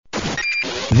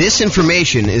This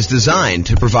information is designed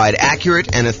to provide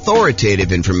accurate and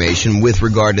authoritative information with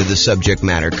regard to the subject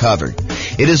matter covered.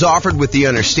 It is offered with the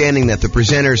understanding that the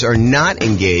presenters are not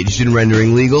engaged in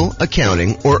rendering legal,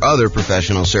 accounting, or other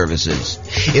professional services.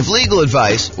 If legal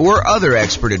advice or other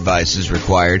expert advice is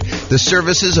required, the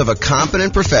services of a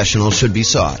competent professional should be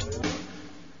sought.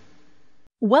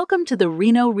 Welcome to the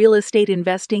Reno Real Estate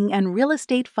Investing and Real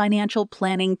Estate Financial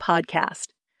Planning Podcast.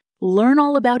 Learn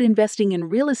all about investing in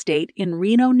real estate in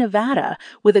Reno, Nevada,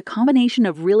 with a combination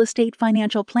of real estate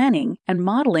financial planning and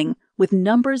modeling with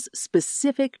numbers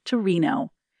specific to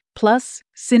Reno, plus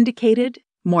syndicated,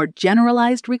 more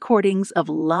generalized recordings of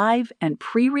live and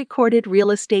pre-recorded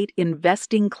real estate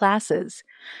investing classes,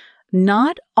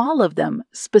 not all of them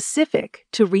specific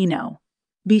to Reno.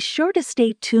 Be sure to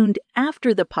stay tuned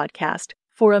after the podcast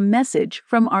for a message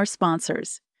from our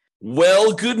sponsors.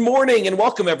 Well, good morning and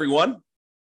welcome, everyone.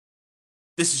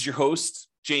 This is your host,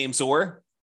 James Orr,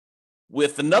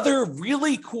 with another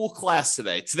really cool class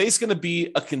today. Today's going to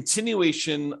be a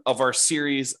continuation of our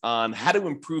series on how to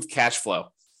improve cash flow.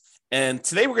 And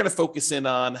today we're going to focus in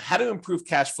on how to improve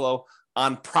cash flow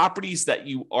on properties that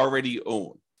you already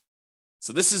own.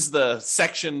 So this is the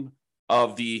section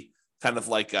of the kind of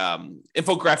like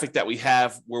infographic that we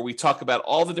have where we talk about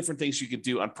all the different things you could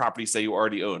do on properties that you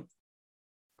already own.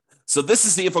 So this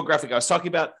is the infographic I was talking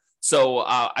about. So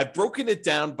I've broken it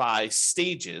down by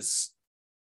stages,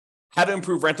 how to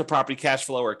improve rental property cash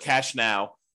flow or cash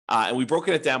now. And we've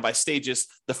broken it down by stages.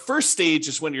 The first stage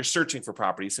is when you're searching for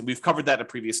properties. And we've covered that in a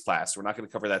previous class. We're not going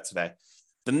to cover that today.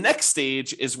 The next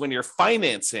stage is when you're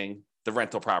financing the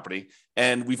rental property.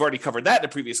 And we've already covered that in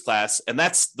a previous class. And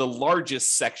that's the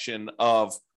largest section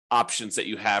of options that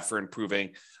you have for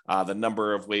improving the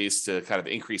number of ways to kind of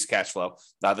increase cash flow.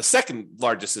 The second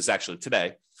largest is actually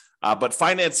today. But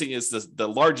financing is the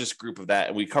largest group of that.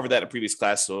 And we covered that in a previous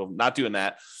class, so I'm not doing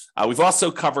that. We've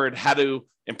also covered how to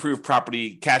improve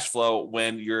property cash flow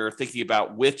when you're thinking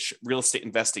about which real estate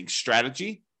investing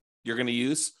strategy you're going to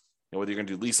use, whether you're going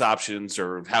to do lease options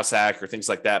or house hack or things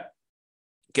like that,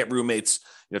 get roommates,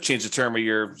 change the term of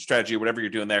your strategy or whatever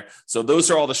you're doing there. So those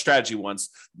are all the strategy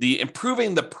ones. The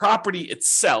improving the property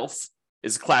itself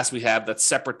is a class we have that's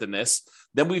separate than this.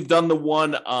 Then we've done the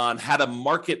one on how to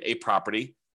market a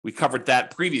property. We covered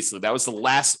that previously. That was the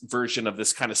last version of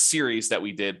this kind of series that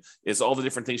we did, is all the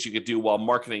different things you could do while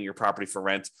marketing your property for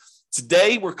rent.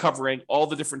 Today, we're covering all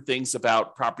the different things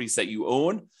about properties that you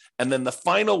own. And then the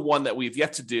final one that we've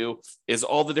yet to do is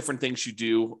all the different things you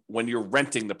do when you're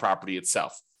renting the property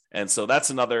itself. And so that's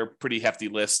another pretty hefty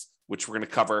list, which we're going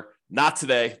to cover not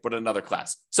today, but another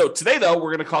class. So today, though,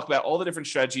 we're going to talk about all the different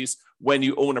strategies when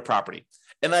you own a property.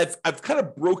 And I've kind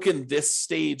of broken this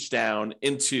stage down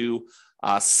into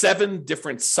 7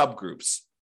 different subgroups.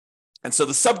 And so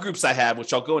the subgroups I have,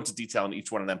 which I'll go into detail in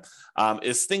each one of them,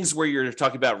 is things where you're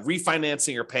talking about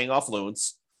refinancing or paying off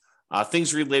loans,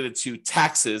 things related to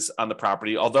taxes on the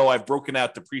property, although I've broken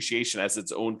out depreciation as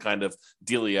its own kind of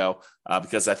dealio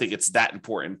because I think it's that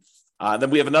important. Then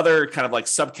we have another kind of like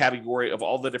subcategory of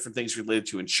all the different things related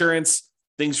to insurance,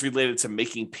 things related to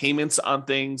making payments on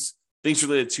things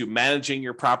related to managing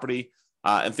your property,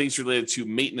 and things related to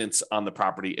maintenance on the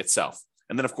property itself.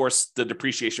 And then, of course, the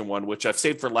depreciation one, which I've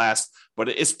saved for last, but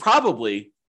it's arguably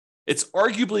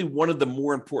one of the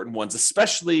more important ones,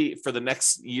 especially for the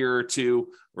next year or 2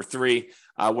 or 3,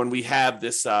 when we have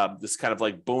this kind of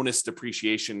like bonus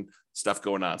depreciation stuff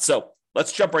going on. So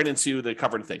let's jump right into the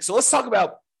covered things. So let's talk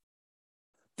about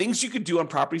things you could do on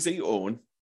properties that you own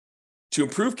to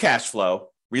improve cash flow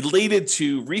related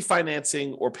to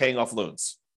refinancing or paying off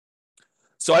loans.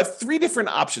 So I have 3 different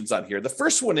options on here. The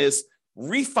first one is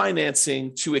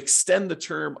refinancing to extend the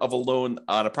term of a loan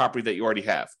on a property that you already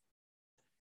have.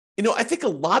 I think a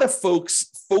lot of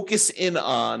folks focus in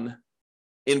on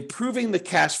improving the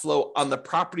cash flow on the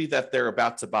property that they're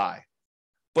about to buy.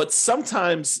 But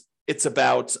sometimes it's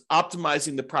about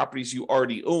optimizing the properties you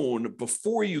already own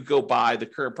before you go buy the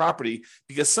current property,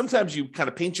 because sometimes you kind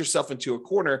of paint yourself into a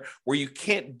corner where you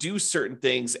can't do certain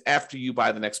things after you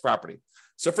buy the next property.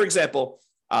 So for example,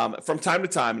 from time to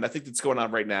time, and I think that's going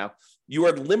on right now, you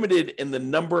are limited in the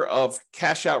number of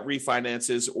cash out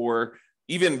refinances or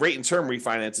even rate and term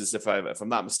refinances, if I'm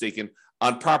not mistaken,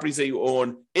 on properties that you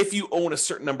own, if you own a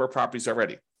certain number of properties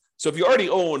already. So if you already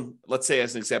own, let's say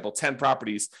as an example, 10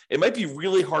 properties, it might be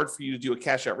really hard for you to do a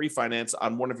cash out refinance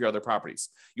on one of your other properties.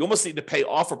 You almost need to pay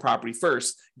off a property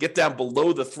first, get down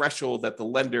below the threshold that the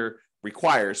lender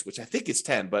requires, which I think is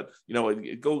 10, but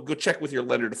go check with your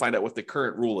lender to find out what the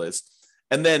current rule is.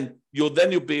 And then you'll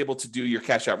be able to do your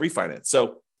cash out refinance.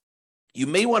 So you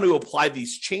may want to apply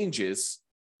these changes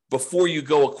before you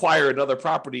go acquire another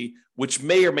property, which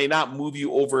may or may not move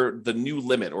you over the new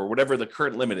limit or whatever the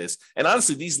current limit is. And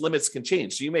honestly, these limits can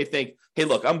change. So you may think, hey,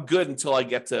 look, I'm good until I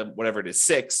get to whatever it is,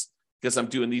 6, because I'm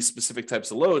doing these specific types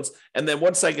of loans. And then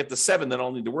once I get to 7, then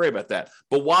I'll need to worry about that.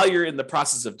 But while you're in the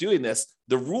process of doing this,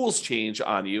 the rules change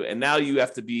on you. And now you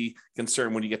have to be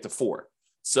concerned when you get to 4.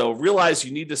 So realize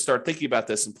you need to start thinking about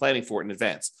this and planning for it in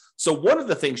advance. So one of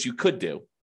the things you could do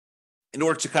in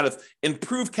order to kind of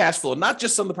improve cash flow, not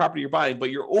just on the property you're buying, but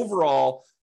your overall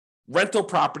rental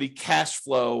property cash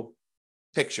flow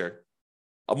picture,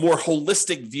 a more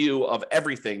holistic view of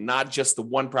everything, not just the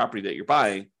one property that you're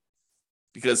buying,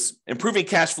 because improving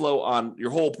cash flow on your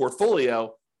whole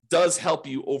portfolio does help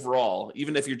you overall,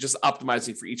 even if you're just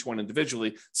optimizing for each one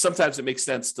individually. Sometimes it makes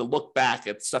sense to look back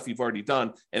at stuff you've already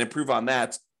done and improve on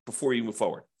that before you move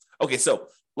forward. Okay, so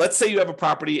let's say you have a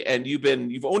property and you've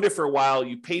owned it for a while,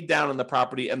 you paid down on the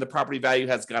property, and the property value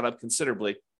has gone up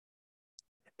considerably,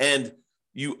 and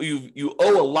you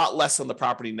owe a lot less on the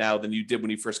property now than you did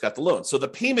when you first got the loan. So the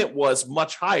payment was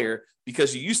much higher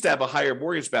because you used to have a higher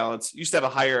mortgage balance, you used to have a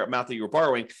higher amount that you were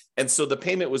borrowing, and so the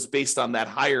payment was based on that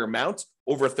higher amount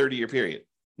over a 30-year period.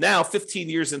 Now, 15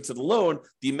 years into the loan,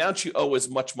 the amount you owe is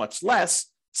much, much less,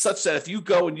 such that if you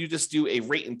go and you just do a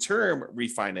rate and term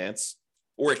refinance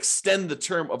or extend the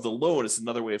term of the loan, is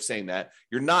another way of saying that,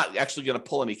 you're not actually going to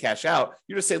pull any cash out.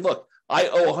 You're just saying, look, I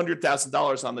owe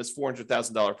 $100,000 on this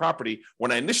 $400,000 property.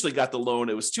 When I initially got the loan,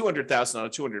 it was $200,000 on a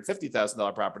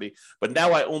 $250,000 property, but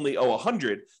now I only owe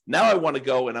 $100,000. Now I want to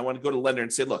go to the lender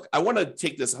and say, look, I want to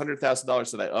take this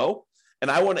 $100,000 that I owe,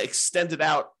 and I want to extend it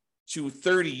out to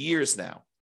 30 years now,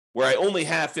 where I only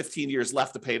have 15 years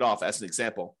left to pay it off, as an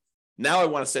example. Now I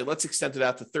want to say, let's extend it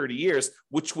out to 30 years,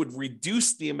 which would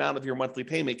reduce the amount of your monthly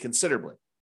payment considerably,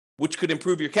 which could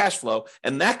improve your cash flow.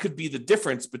 And that could be the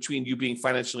difference between you being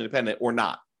financially independent or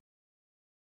not.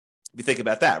 If you think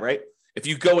about that, right? If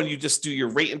you go and you just do your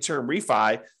rate and term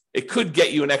refi, it could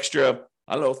get you an extra,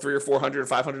 I don't know, $300 or $400 or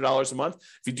 $500 a month.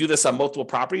 If you do this on multiple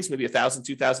properties, maybe $1,000,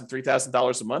 $2,000,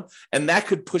 $3,000 a month, and that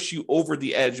could push you over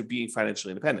the edge of being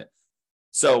financially independent.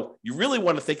 So you really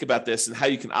want to think about this and how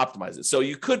you can optimize it. So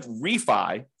you could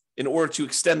refi in order to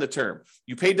extend the term.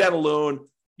 You paid down a loan,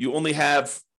 you only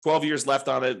have 12 years left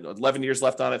on it, 11 years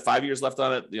left on it, 5 years left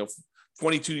on it,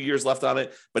 22 years left on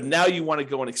it. But now you want to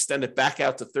go and extend it back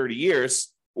out to 30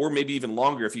 years, or maybe even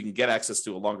longer if you can get access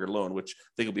to a longer loan, which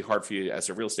I think will be hard for you as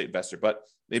a real estate investor, but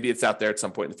maybe it's out there at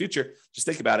some point in the future. Just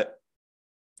think about it.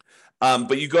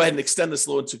 But you go ahead and extend this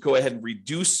loan to go ahead and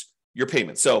reduce your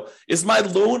payment. So is my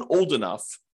loan old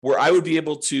enough where I would be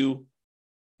able to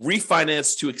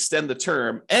refinance to extend the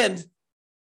term? And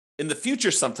in the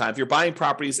future, sometime, if you're buying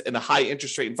properties in a high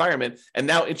interest rate environment and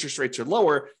now interest rates are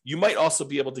lower, you might also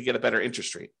be able to get a better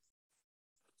interest rate.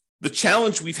 The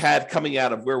challenge we've had coming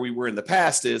out of where we were in the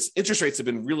past is interest rates have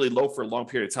been really low for a long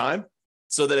period of time.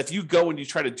 So that if you go and you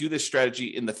try to do this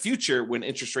strategy in the future when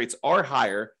interest rates are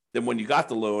higher than when you got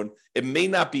the loan, it may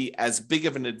not be as big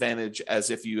of an advantage as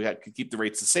if you could keep the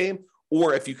rates the same,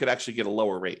 or if you could actually get a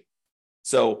lower rate.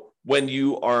 So when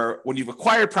you've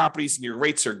acquired properties and your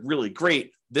rates are really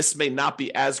great, this may not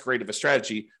be as great of a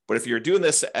strategy. But if you're doing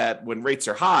this when rates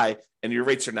are high and your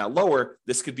rates are now lower,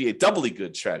 this could be a doubly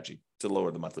good strategy to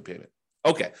lower the monthly payment.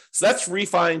 Okay, so that's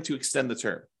refining to extend the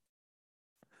term.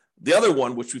 The other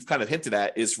one, which we've kind of hinted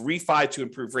at, is refi to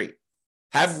improve rate.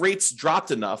 Have rates dropped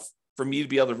enough for me to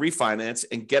be able to refinance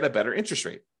and get a better interest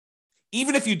rate?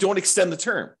 Even if you don't extend the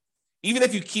term, even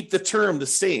if you keep the term the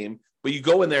same, but you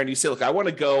go in there and you say, look, I want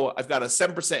to go, I've got a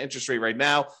 7% interest rate right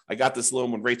now. I got this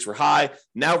loan when rates were high.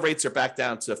 Now rates are back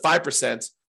down to 5%.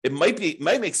 It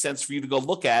might make sense for you to go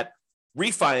look at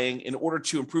refining in order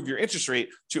to improve your interest rate,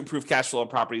 to improve cash flow on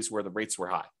properties where the rates were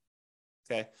high.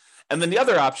 Okay. And then the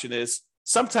other option is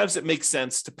sometimes it makes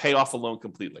sense to pay off a loan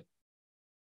completely.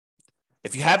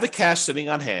 If you have the cash sitting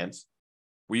on hand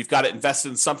where you've got it invested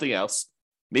in something else,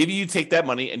 maybe you take that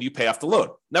money and you pay off the loan.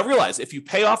 Now realize if you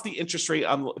pay off the interest rate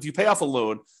if you pay off a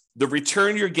loan, the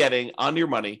return you're getting on your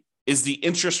money is the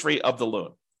interest rate of the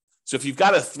loan. So if you've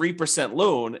got a 3%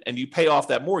 loan and you pay off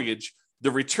that mortgage,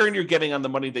 the return you're getting on the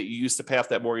money that you used to pay off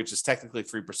that mortgage is technically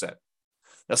 3%.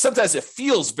 Now, sometimes it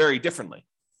feels very differently.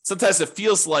 Sometimes it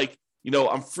feels like,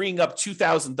 I'm freeing up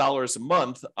 $2,000 a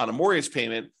month on a mortgage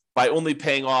payment by only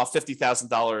paying off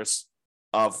 $50,000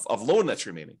 of loan that's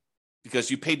remaining, because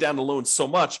you paid down the loan so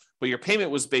much, but your payment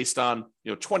was based on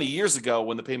 20 years ago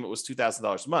when the payment was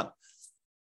 $2,000 a month.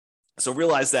 So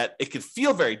realize that it could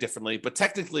feel very differently, but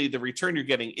technically the return you're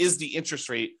getting is the interest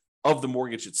rate of the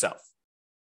mortgage itself,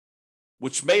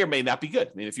 which may or may not be good.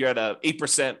 I mean, if you're at an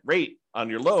 8% rate on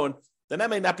your loan, then that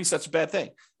may not be such a bad thing.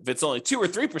 If it's only 2 or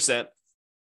 3%,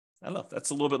 I don't know. That's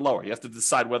a little bit lower. You have to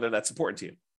decide whether that's important to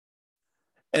you.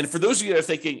 And for those of you that are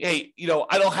thinking, hey,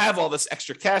 I don't have all this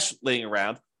extra cash laying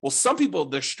around. Well, some people,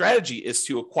 their strategy is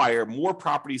to acquire more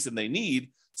properties than they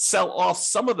need, sell off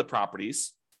some of the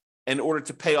properties in order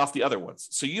to pay off the other ones.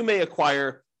 So you may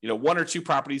acquire, 1 or 2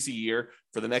 properties a year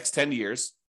for the next 10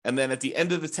 years. And then at the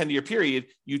end of the 10-year period,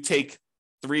 you take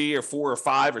 3 or 4 or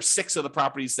 5 or 6 of the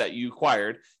properties that you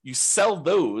acquired, you sell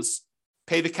those,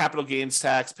 pay the capital gains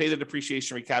tax, pay the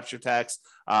depreciation recapture tax,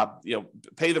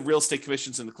 pay the real estate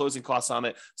commissions and the closing costs on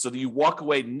it, so that you walk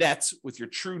away net with your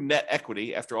true net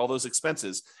equity after all those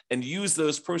expenses, and use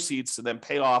those proceeds to then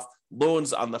pay off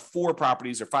loans on the 4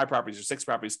 properties or 5 properties or 6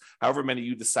 properties, however many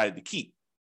you decide to keep.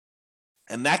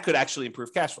 And that could actually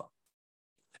improve cash flow,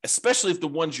 especially if the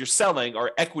ones you're selling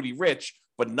are equity rich,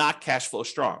 but not cash flow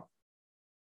strong.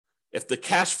 If the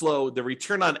cash flow, the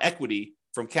return on equity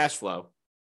from cash flow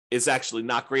is actually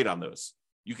not great on those,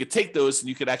 you could take those and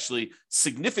you could actually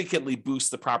significantly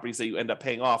boost the properties that you end up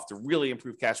paying off to really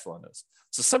improve cash flow on those.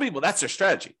 So some people, that's their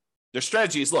strategy. Their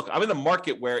strategy is, look, I'm in a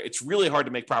market where it's really hard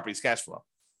to make properties cash flow.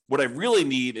 What I really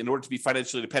need in order to be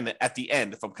financially independent at the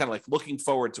end, if I'm kind of like looking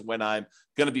forward to when I'm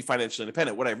going to be financially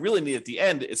independent, what I really need at the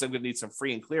end is I'm going to need some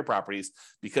free and clear properties,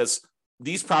 because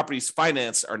these properties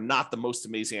financed are not the most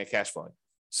amazing at cash flowing.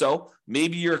 So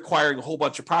maybe you're acquiring a whole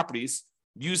bunch of properties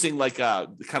using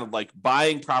kind of like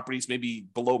buying properties, maybe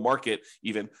below market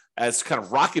even, as kind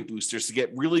of rocket boosters to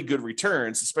get really good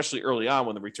returns, especially early on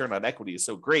when the return on equity is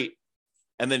so great,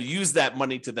 and then use that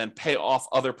money to then pay off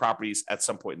other properties at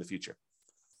some point in the future.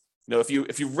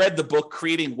 If you read the book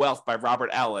Creating Wealth by Robert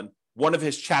Allen, one of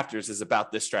his chapters is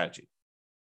about this strategy.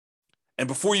 And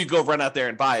before you go run out there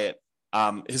and buy it,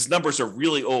 his numbers are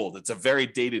really old. It's a very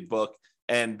dated book,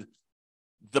 and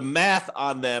the math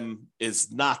on them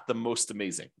is not the most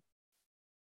amazing.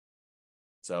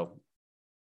 So,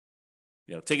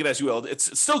 take it as you will.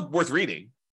 It's still worth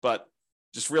reading, but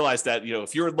just realize that,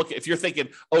 if you're thinking,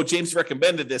 oh, James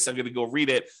recommended this, I'm going to go read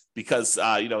it because,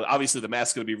 obviously the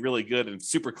math's going to be really good and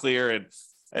super clear,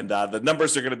 and the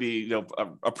numbers are going to be,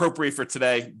 appropriate for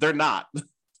today. They're not.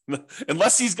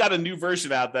 Unless he's got a new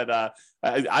version out that,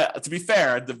 to be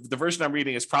fair, the version I'm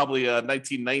reading is probably a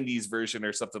 1990s version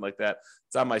or something like that.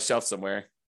 It's on my shelf somewhere.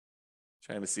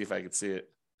 Trying to see if I can see it.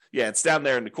 Yeah, it's down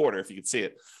there in the corner if you can see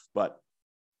it. But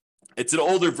it's an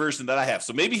older version that I have.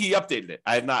 So maybe he updated it.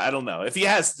 I don't know. If he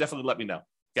has, definitely let me know.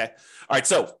 Okay. All right.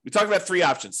 So we talked about 3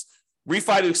 options.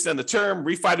 Refi to extend the term,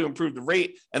 refi to improve the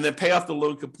rate, and then pay off the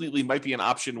loan completely might be an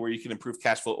option where you can improve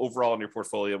cash flow overall in your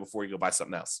portfolio before you go buy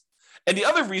something else. And the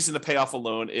other reason to pay off a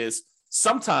loan is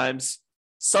sometimes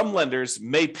some lenders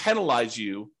may penalize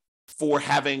you for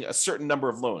having a certain number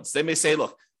of loans. They may say,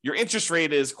 look, your interest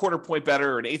rate is 1/4 point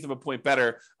better or 1/8 of a point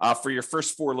better for your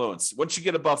first 4 loans. Once you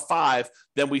get above 5,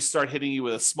 then we start hitting you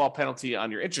with a small penalty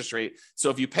on your interest rate. So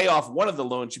if you pay off one of the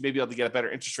loans, you may be able to get a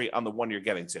better interest rate on the one you're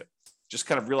getting to. Just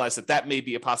kind of realize that may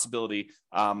be a possibility.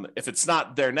 If it's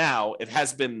not there now, it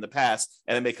has been in the past,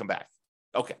 and it may come back.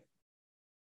 Okay.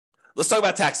 Let's talk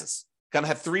about taxes. Kind of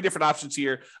have 3 different options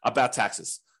here about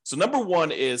taxes. So number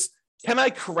 1 is, can I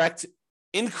correct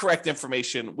incorrect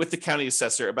information with the county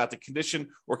assessor about the condition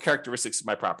or characteristics of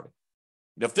my property?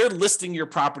 If they're listing your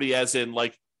property as in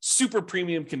like super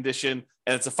premium condition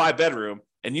and it's a 5-bedroom,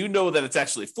 and you know that it's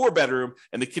actually a 4-bedroom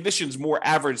and the condition's more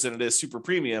average than it is super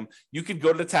premium, you could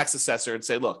go to the tax assessor and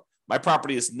say, look, my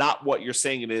property is not what you're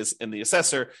saying it is in the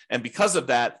assessor. And because of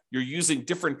that, you're using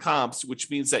different comps, which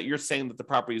means that you're saying that the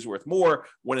property is worth more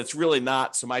when it's really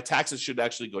not. So my taxes should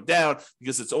actually go down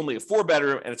because it's only a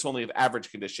 4-bedroom and it's only of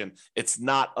average condition. It's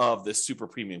not of this super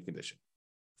premium condition.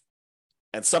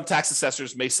 And some tax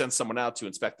assessors may send someone out to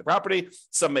inspect the property.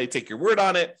 Some may take your word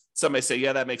on it. Some may say,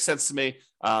 yeah, that makes sense to me.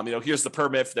 Here's the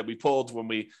permit that we pulled when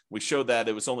we showed that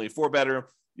it was only a 4-bedroom.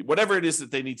 Whatever it is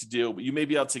that they need to do, but you may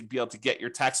be able to get your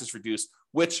taxes reduced,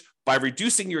 which by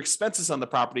reducing your expenses on the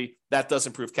property, that does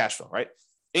improve cash flow, right?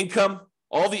 Income,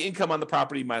 all the income on the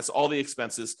property minus all the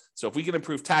expenses. So if we can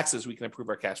improve taxes, we can improve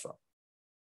our cash flow.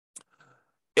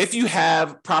 If you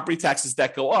have property taxes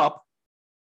that go up,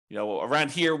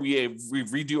 around here, we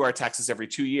redo our taxes every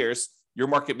 2 years. Your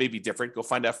market may be different. Go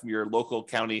find out from your local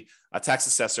county tax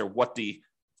assessor what the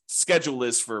schedule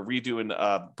is for redoing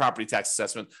property tax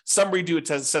assessment. Some redo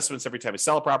assessments every time you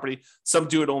sell a property. Some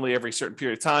do it only every certain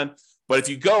period of time. But if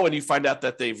you go and you find out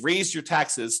that they've raised your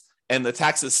taxes and the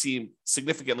taxes seem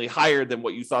significantly higher than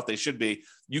what you thought they should be,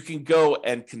 you can go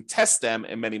and contest them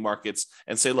in many markets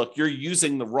and say, look, you're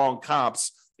using the wrong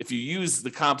comps. If you use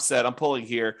the comps that I'm pulling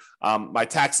here, my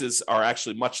taxes are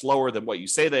actually much lower than what you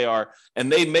say they are.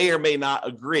 And they may or may not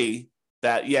agree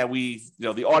that, yeah,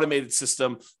 the automated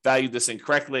system valued this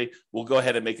incorrectly. We'll go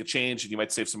ahead and make a change and you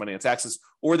might save some money on taxes.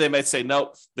 Or they might say,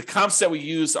 no, the comps that we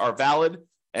use are valid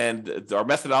and our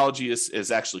methodology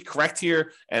is actually correct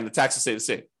here and the taxes stay the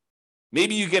same.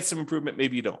 Maybe you get some improvement,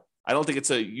 maybe you don't. I don't think it's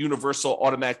a universal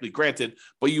automatically granted,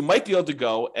 but you might be able to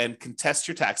go and contest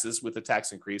your taxes with a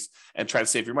tax increase and try to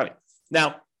save your money.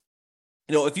 Now,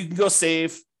 if you can go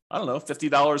save, I don't know,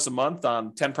 $50 a month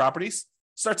on 10 properties,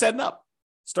 starts adding up.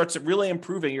 Starts really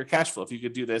improving your cash flow if you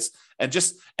could do this.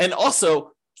 And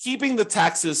also keeping the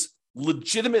taxes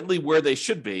legitimately where they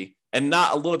should be and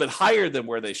not a little bit higher than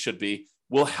where they should be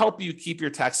will help you keep your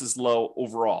taxes low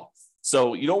overall.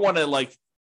 So you don't want to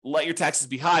let your taxes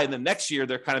be high and then next year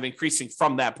they're kind of increasing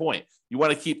from that point. You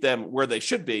want to keep them where they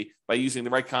should be by using the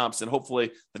right comps, and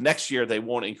hopefully the next year they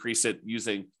won't increase it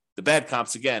using the bad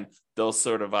comps again. They'll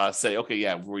sort of say, okay,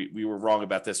 yeah, we were wrong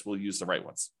about this. We'll use the right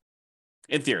ones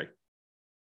in theory.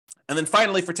 And then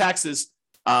finally for taxes,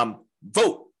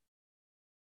 vote.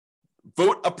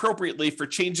 Vote appropriately for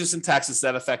changes in taxes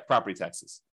that affect property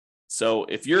taxes. So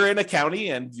if you're in a county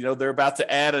and they're about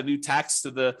to add a new tax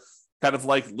to the kind of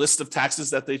list of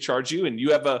taxes that they charge you, and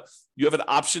you have an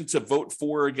option to vote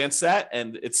for or against that,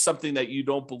 and it's something that you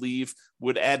don't believe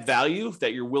would add value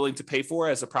that you're willing to pay for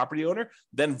as a property owner,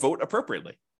 then vote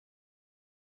appropriately.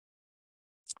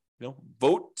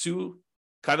 Vote to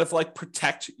kind of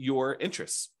protect your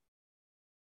interests.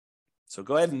 So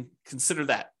go ahead and consider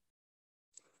that.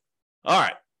 All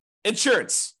right,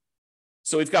 insurance.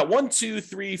 So we've got 1, 2,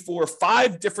 3, 4,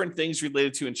 5 different things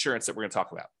related to insurance that we're going to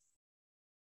talk about.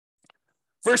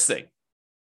 First thing,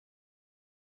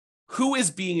 who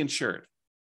is being insured?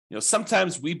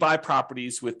 Sometimes we buy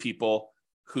properties with people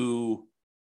who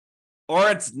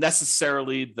aren't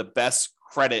necessarily the best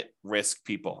credit risk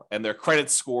people, and their credit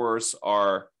scores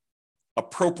are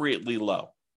appropriately low.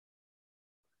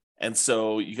 And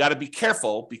so you got to be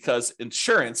careful because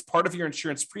insurance, part of your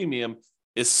insurance premium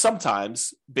is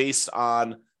sometimes based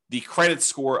on the credit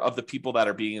score of the people that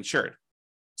are being insured.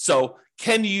 So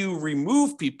can you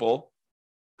remove people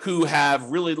who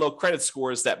have really low credit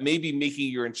scores that may be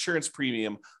making your insurance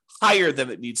premium higher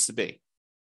than it needs to be?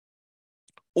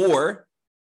 Or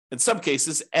in some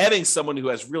cases, adding someone who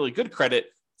has really good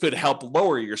credit could help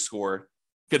lower your score,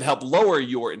 could help lower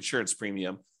your insurance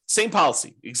premium. Same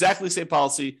policy, exactly same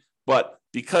policy, but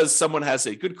because someone has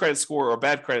a good credit score or a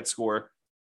bad credit score,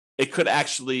 it could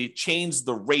actually change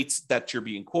the rates that you're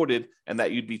being quoted and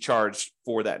that you'd be charged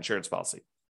for that insurance policy.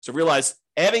 So realize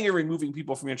adding or removing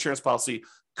people from your insurance policy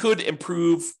could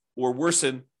improve or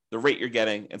worsen the rate you're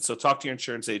getting. And so talk to your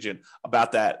insurance agent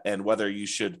about that and whether you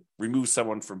should remove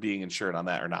someone from being insured on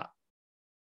that or not.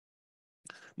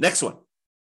 Next one,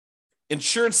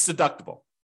 insurance deductible.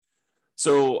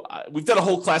 So we've done a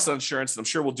whole class on insurance, and I'm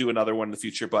sure we'll do another one in the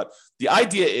future. But the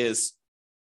idea is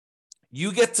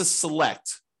you get to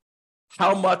select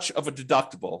how much of a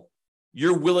deductible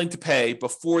you're willing to pay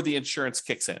before the insurance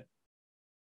kicks in.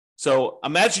 So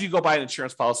imagine you go buy an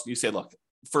insurance policy and you say, look,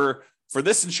 for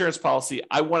this insurance policy,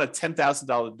 I want a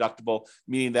 $10,000 deductible,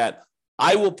 meaning that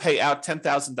I will pay out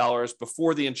 $10,000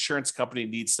 before the insurance company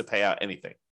needs to pay out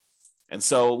anything. And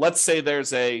so let's say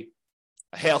there's a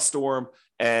hailstorm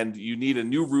and you need a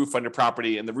new roof on your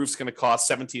property and the roof's going to cost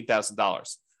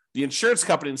 $17,000. The insurance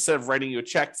company, instead of writing you a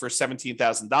check for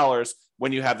 $17,000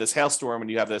 when you have this hailstorm and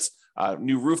you have this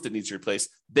new roof that needs replaced,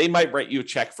 they might write you a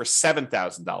check for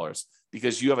 $7,000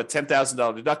 because you have a $10,000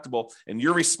 deductible and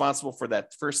you're responsible for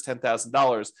that first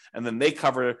 $10,000, and then they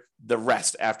cover the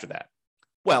rest after that.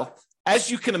 Well,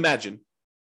 as you can imagine,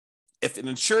 if an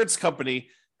insurance company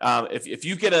if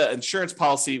you get an insurance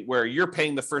policy where you're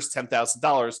paying the first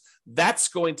 $10,000, that's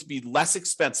going to be less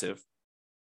expensive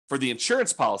for the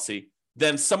insurance policy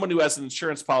than someone who has an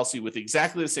insurance policy with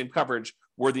exactly the same coverage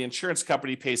where the insurance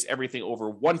company pays everything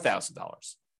over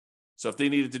 $1,000. So if they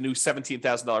needed the new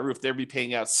 $17,000 roof, they'd be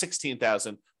paying out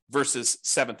 $16,000 versus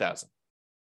 $7,000.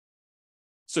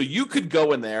 So you could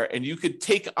go in there and you could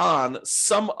take on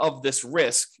some of this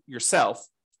risk yourself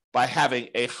by having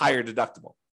a higher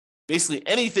deductible. Basically,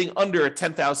 anything under a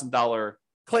 $10,000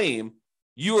 claim,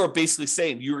 you are basically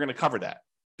saying you're going to cover that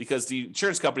because the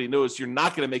insurance company knows you're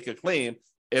not going to make a claim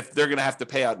if they're going to have to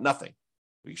pay out nothing.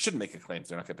 You shouldn't make a claim if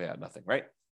they're not going to pay out nothing, right?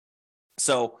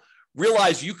 So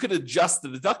realize you could adjust the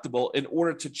deductible in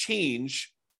order to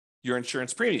change your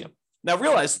insurance premium. Now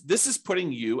realize this is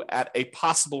putting you at a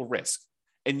possible risk,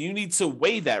 and you need to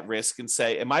weigh that risk and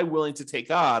say, am I willing to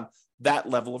take on that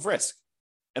level of risk?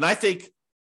 And I think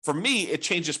for me, it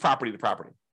changes property to property.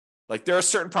 Like there are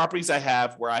certain properties I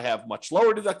have where I have much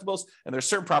lower deductibles, and there are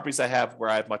certain properties I have where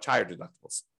I have much higher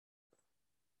deductibles.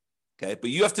 Okay,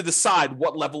 but you have to decide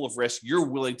what level of risk you're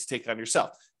willing to take on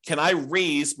yourself. Can I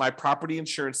raise my property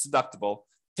insurance deductible,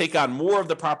 take on more of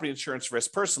the property insurance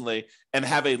risk personally, and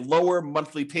have a lower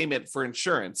monthly payment for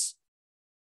insurance,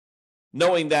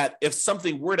 knowing that if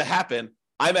something were to happen,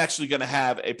 I'm actually going to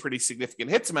have a pretty significant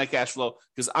hit to my cash flow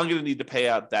because I'm going to need to pay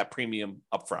out that premium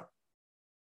upfront,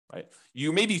 right?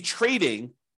 You may be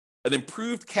trading an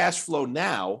improved cash flow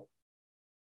now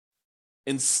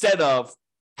instead of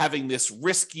having this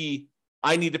risky,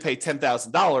 I need to pay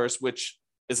 $10,000, which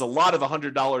is a lot of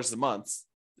 $100 a month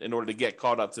in order to get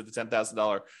caught up to the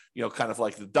 $10,000, kind of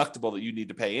like deductible that you need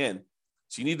to pay in.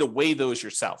 So you need to weigh those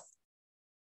yourself.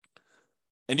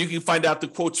 And you can find out the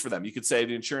quotes for them. You could say to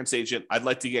the insurance agent, I'd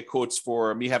like to get quotes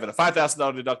for me having a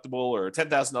 $5,000 deductible or a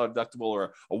 $10,000 deductible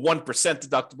or a 1%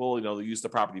 deductible. They use the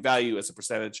property value as a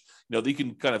percentage. You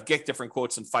can kind of get different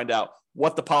quotes and find out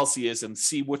what the policy is and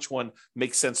see which one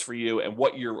makes sense for you and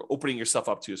what you're opening yourself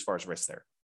up to as far as risk there.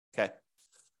 Okay.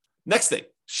 Next thing,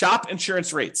 shop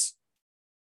insurance rates.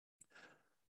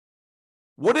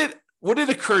 Would it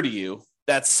occur to you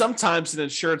that sometimes an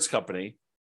insurance company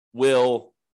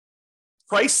will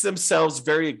price themselves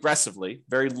very aggressively,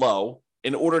 very low,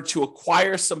 in order to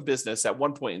acquire some business at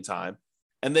one point in time,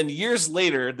 and then years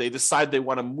later, they decide they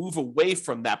want to move away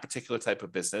from that particular type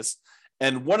of business?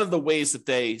 And one of the ways that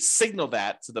they signal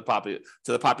that to the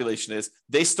population is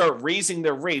they start raising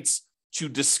their rates to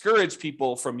discourage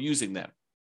people from using them.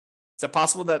 Is that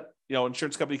possible that an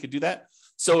insurance company could do that?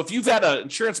 So if you've had an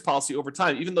insurance policy over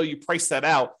time, even though you priced that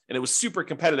out and it was super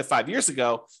competitive 5 years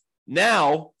ago,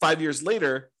 now 5 years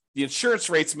later, the insurance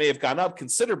rates may have gone up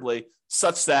considerably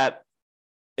such that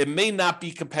it may not be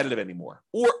competitive anymore.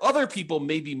 Or other people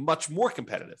may be much more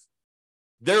competitive.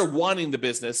 They're wanting the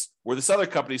business where this other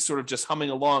company is sort of just humming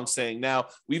along saying, now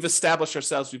we've established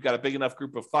ourselves, we've got a big enough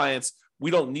group of clients,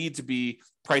 we don't need to be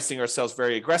pricing ourselves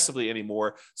very aggressively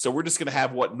anymore. So we're just going to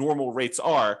have what normal rates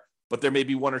are, but there may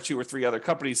be one or two or three other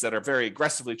companies that are very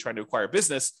aggressively trying to acquire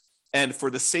business. And for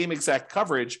the same exact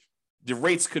coverage, the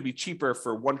rates could be cheaper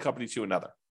for one company to another.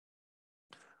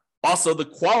 Also, the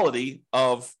quality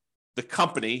of the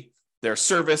company, their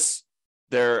service,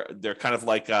 their kind of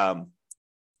like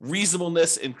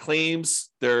reasonableness in claims,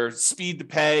 their speed to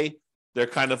pay, their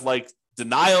kind of like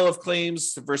denial of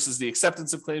claims versus the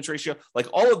acceptance of claims ratio. Like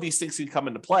all of these things can come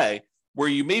into play where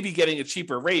you may be getting a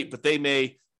cheaper rate, but they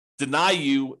may deny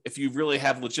you if you really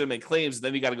have legitimate claims, and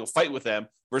then you got to go fight with them.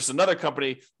 Versus another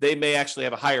company, they may actually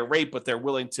have a higher rate, but they're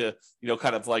willing to,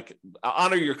 kind of like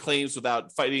honor your claims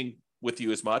without fighting with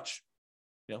you as much.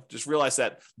 Just realize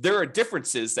that there are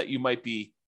differences that you might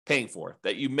be paying for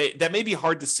that may be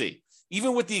hard to see.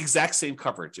 Even with the exact same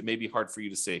coverage, it may be hard for you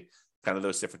to see kind of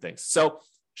those different things. So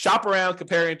shop around,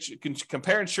 compare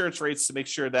insurance rates to make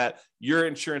sure that your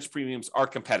insurance premiums are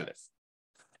competitive.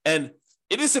 And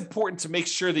it is important to make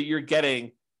sure that you're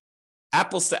getting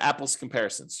apples to apples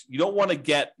comparisons. You don't want to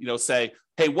get, say,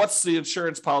 hey, what's the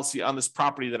insurance policy on this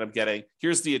property that I'm getting?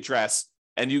 Here's the address.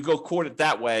 And you go quote it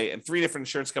that way, and 3 different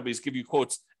insurance companies give you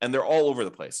quotes, and they're all over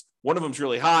the place. One of them's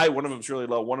really high, one of them's really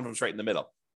low, one of them's right in the middle.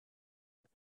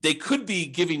 They could be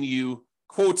giving you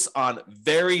quotes on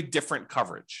very different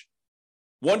coverage.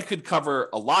 One could cover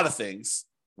a lot of things.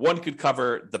 One could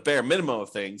cover the bare minimum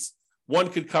of things. One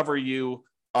could cover you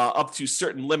up to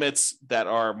certain limits that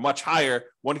are much higher.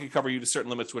 One could cover you to certain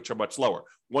limits which are much lower.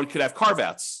 One could have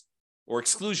carve-outs or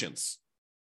exclusions.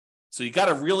 So you got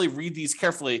to really read these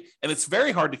carefully, and it's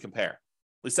very hard to compare.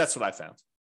 At least that's what I found.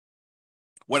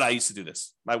 When I used to do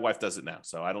this. My wife does it now,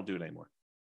 so I don't do it anymore.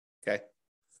 Okay?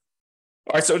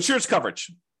 All right, so insurance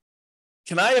coverage.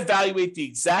 Can I evaluate the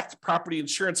exact property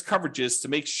insurance coverages to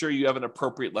make sure you have an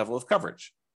appropriate level of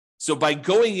coverage? So by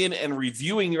going in and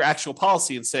reviewing your actual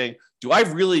policy and saying, do I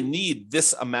really need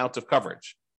this amount of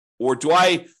coverage? Or do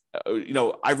I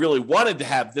really wanted to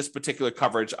have this particular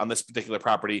coverage on this particular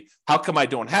property. How come I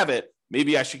don't have it?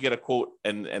 Maybe I should get a quote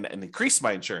and increase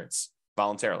my insurance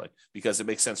voluntarily because it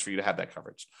makes sense for you to have that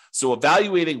coverage. So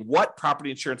evaluating what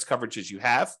property insurance coverages you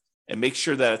have and make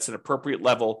sure that it's an appropriate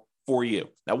level for you.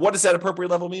 Now, what does that appropriate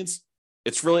level means?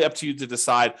 It's really up to you to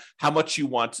decide how much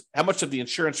of the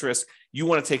insurance risk you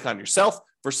want to take on yourself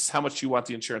versus how much you want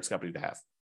the insurance company to have.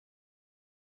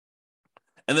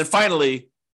 And then finally,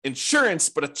 insurance,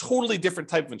 but a totally different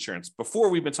type of insurance. Before,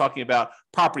 we've been talking about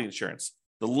property insurance,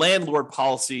 the landlord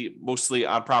policy, mostly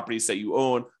on properties that you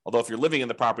own. Although if you're living in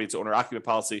the property, it's owner-occupant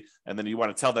policy, and then you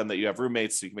want to tell them that you have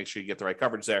roommates so you can make sure you get the right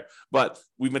coverage there. But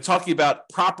we've been talking about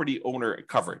property owner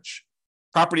coverage,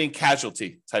 property and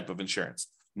casualty type of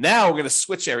insurance. Now we're going to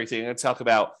switch everything and talk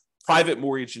about private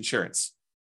mortgage insurance.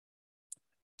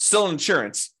 Still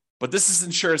insurance, but this is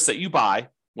insurance that you buy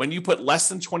when you put less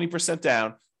than 20%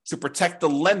 down to protect the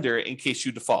lender in case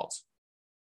you default.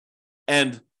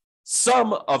 And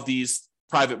some of these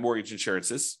private mortgage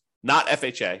insurances, not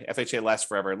FHA. FHA lasts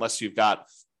forever unless you've got,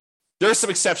 there are some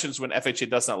exceptions when FHA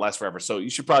does not last forever. So you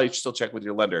should probably still check with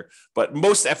your lender. But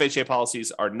most FHA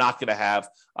policies are not going to have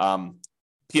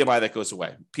PMI that goes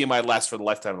away. PMI lasts for the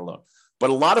lifetime of the loan. But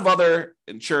a lot of other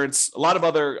insurance, a lot of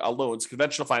other loans,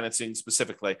 conventional financing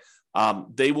specifically,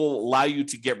 they will allow you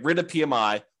to get rid of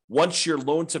PMI once your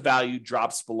loan to value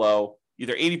drops below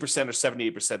either 80% or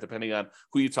 78%, depending on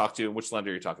who you talk to and which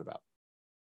lender you're talking about.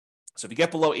 So if you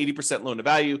get below 80% loan to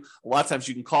value, a lot of times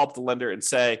you can call up the lender and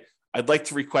say, I'd like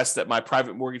to request that my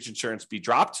private mortgage insurance be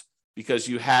dropped because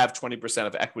you have 20%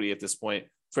 of equity at this point,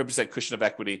 20% cushion of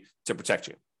equity to protect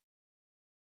you.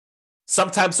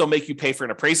 Sometimes they'll make you pay for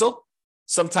an appraisal.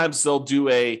 Sometimes they'll do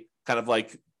a kind of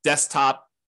like desktop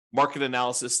market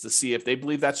analysis to see if they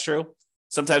believe that's true.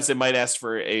 Sometimes they might ask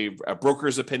for a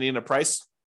broker's opinion of price.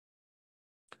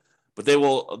 But they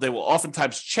will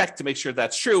oftentimes check to make sure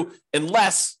that's true,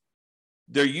 unless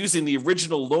they're using the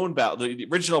original loan value, the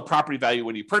original property value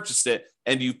when you purchased it,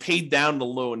 and you paid down the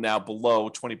loan now below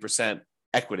 20%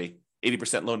 equity,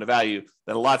 80% loan to value.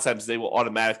 Then a lot of times they will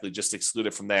automatically just exclude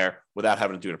it from there without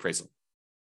having to do an appraisal.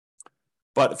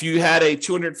 But if you had a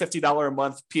 $250 a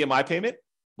month PMI payment,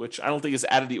 which I don't think is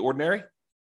out of the ordinary,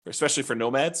 especially for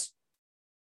nomads,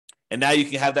 and now you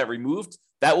can have that removed,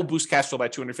 that will boost cash flow by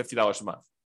 $250 a month,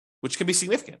 which can be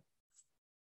significant.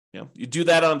 You do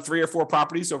that on 3 or 4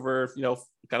 properties over,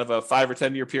 kind of a 5 or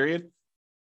 10 year period.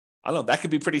 I don't know, that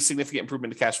could be pretty significant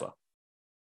improvement to cash flow.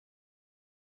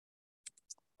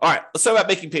 All right, let's talk about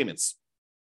making payments.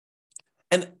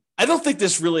 And I don't think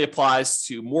this really applies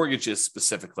to mortgages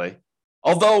specifically,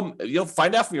 although you'll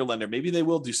find out from your lender, maybe they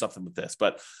will do something with this,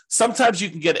 but sometimes you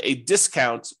can get a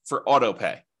discount for auto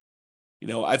pay.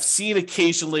 I've seen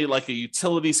occasionally like a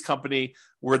utilities company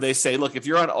where they say, look, if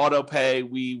you're on auto pay,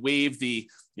 we waive the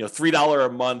 $3 a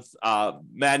month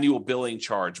manual billing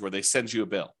charge where they send you a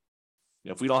bill.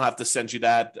 If we don't have to send you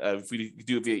that, if we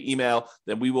do it via email,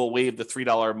 then we will waive the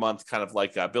 $3 a month kind of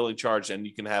like a billing charge, and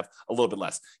you can have a little bit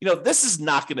less. This is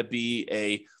not going to be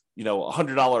a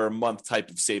 $100 a month type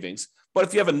of savings, but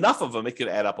if you have enough of them, it could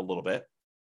add up a little bit.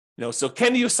 So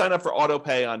can you sign up for auto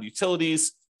pay on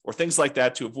utilities or things like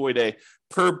that to avoid a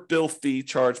per bill fee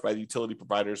charged by the utility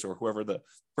providers or whoever the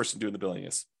person doing the billing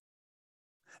is?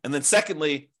 And then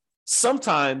secondly,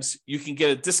 sometimes you can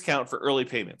get a discount for early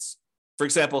payments. For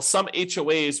example, some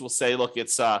HOAs will say, look,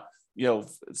 it's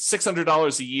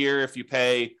 $600 a year if you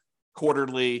pay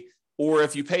quarterly, or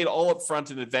if you paid all up front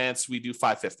in advance, we do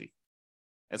 $550.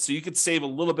 And so you could save a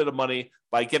little bit of money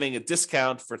by getting a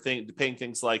discount for paying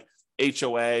things like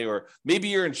HOA, or maybe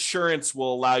your insurance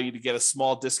will allow you to get a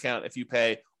small discount if you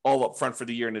pay all up front for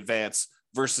the year in advance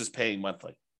versus paying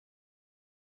monthly.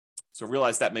 So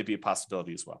realize that may be a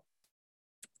possibility as well.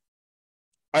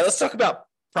 All right, let's talk about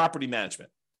property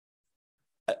management.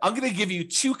 I'm going to give you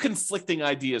 2 conflicting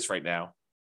ideas right now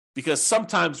because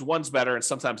sometimes one's better and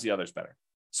sometimes the other's better.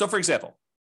 So for example,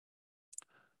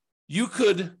 you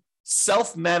could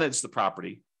self-manage the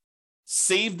property,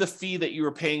 save the fee that you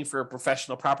were paying for a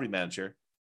professional property manager.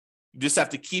 You just have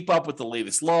to keep up with the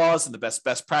latest laws and the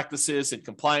best practices and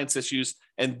compliance issues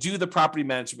and do the property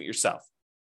management yourself.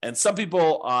 And some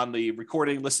people on the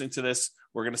recording listening to this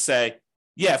were going to say,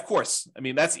 yeah, of course. I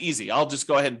mean, that's easy. I'll just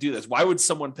go ahead and do this. Why would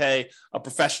someone pay a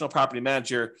professional property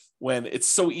manager when it's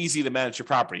so easy to manage your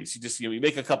properties? You just, you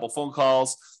make a couple phone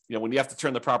calls. When you have to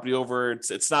turn the property over,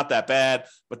 it's not that bad.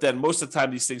 But then most of the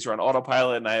time, these things are on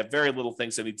autopilot, and I have very little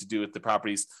things I need to do with the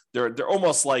properties. They're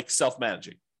almost like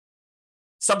self-managing.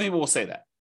 Some people will say that.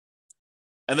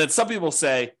 And then some people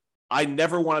say, I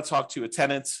never want to talk to a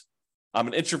tenant. I'm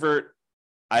an introvert.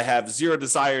 I have zero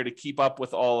desire to keep up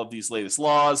with all of these latest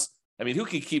laws. I mean, who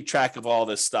can keep track of all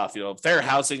this stuff? Fair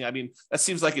housing. I mean, that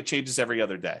seems like it changes every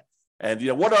other day. And,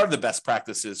 what are the best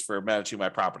practices for managing my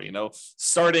property?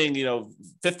 Starting,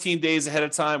 15 days ahead of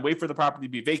time, wait for the property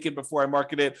to be vacant before I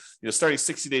market it, starting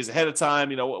 60 days ahead of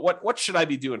time, what should I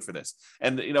be doing for this?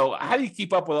 And, how do you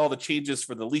keep up with all the changes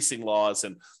for the leasing laws?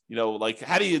 And,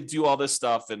 how do you do all this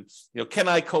stuff? And, can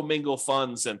I commingle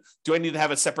funds? And do I need to have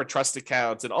a separate trust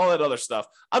account and all that other stuff?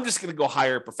 I'm just going to go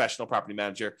hire a professional property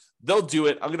manager. They'll do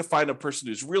it. I'm going to find a person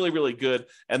who's really, really good,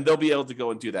 and they'll be able to go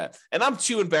and do that. And I'm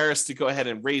too embarrassed to go ahead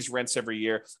and raise rents every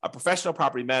year. A professional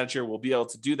property manager will be able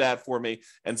to do that for me.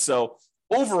 And so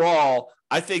overall,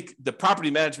 I think the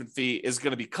property management fee is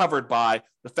going to be covered by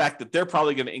the fact that they're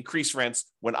probably going to increase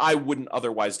rents when I wouldn't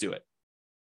otherwise do it.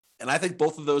 And I think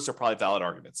both of those are probably valid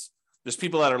arguments. There's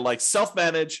people that are like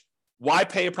self-manage, Why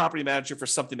pay a property manager for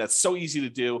something that's so easy to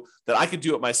do that I could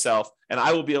do it myself and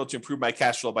I will be able to improve my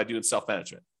cash flow by doing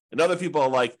self-management? And other people are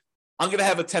like, I'm going to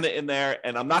have a tenant in there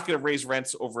and I'm not going to raise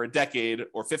rents over a decade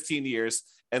or 15 years.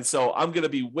 And so I'm going to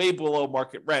be way below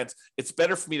market rent. It's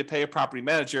better for me to pay a property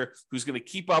manager who's going to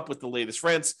keep up with the latest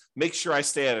rents, make sure I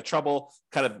stay out of trouble,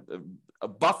 kind of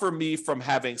buffer me from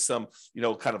having some,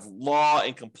 kind of law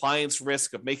and compliance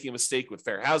risk of making a mistake with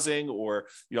fair housing, or,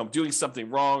 I'm doing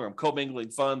something wrong, or I'm commingling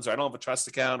funds, or I don't have a trust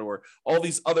account, or all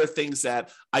these other things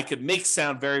that I could make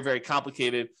sound very, very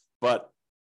complicated. But,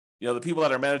 the people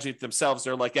that are managing it themselves,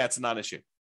 they're like, yeah, it's a non-issue.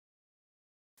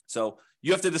 So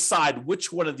you have to decide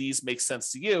which one of these makes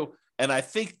sense to you. And I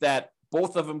think that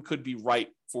both of them could be right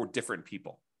for different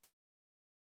people.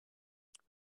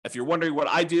 If you're wondering what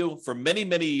I do, for many,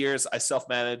 many years, I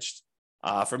self-managed.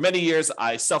 For many years,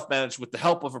 I self-managed with the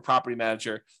help of a property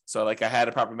manager. So I had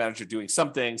a property manager doing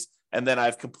some things, and then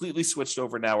I've completely switched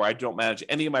over now where I don't manage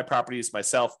any of my properties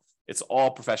myself. It's all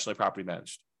professionally property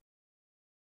managed.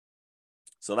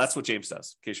 So that's what James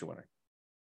does, in case you're wondering.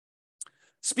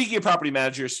 Speaking of property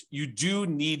managers, you do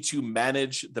need to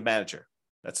manage the manager.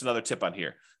 That's another tip on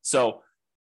here. So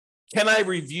can I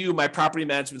review my property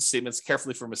management statements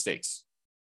carefully for mistakes?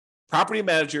 Property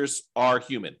managers are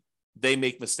human. They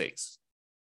make mistakes.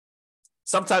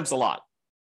 Sometimes a lot,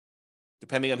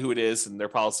 depending on who it is and their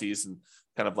policies and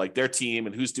kind of like their team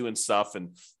and who's doing stuff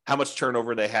and how much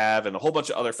turnover they have and a whole bunch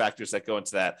of other factors that go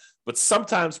into that. But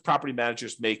sometimes property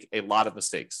managers make a lot of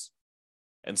mistakes.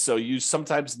 And so you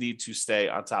sometimes need to stay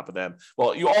on top of them.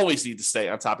 Well, you always need to stay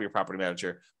on top of your property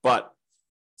manager, but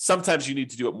sometimes you need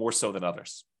to do it more so than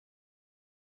others.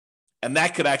 And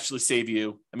that could actually save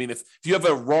you. I mean, if you have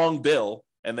a wrong bill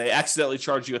and they accidentally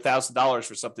charge you $1,000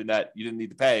 for something that you didn't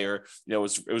need to pay, or it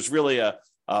was really a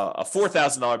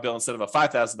 $4,000 bill instead of a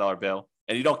 $5,000 bill,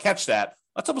 and you don't catch that,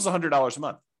 that's almost $100 a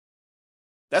month.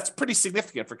 That's pretty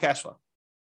significant for cash flow.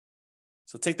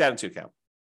 So take that into account.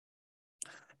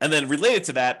 And then related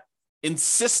to that,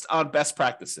 insist on best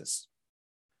practices.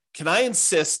 Can I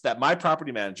insist that my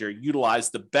property manager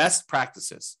utilize the best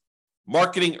practices?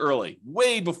 Marketing early,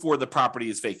 way before the property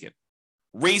is vacant.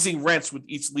 Raising rents with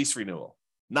each lease renewal.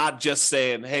 Not just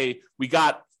saying, hey, we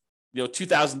got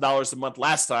 $2,000 a month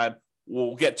last time,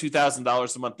 we'll get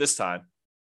 $2,000 a month this time.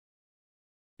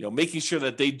 Making sure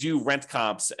that they do rent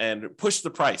comps and push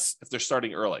the price if they're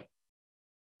starting early.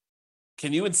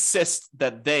 Can you insist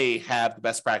that they have the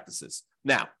best practices?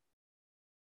 Now,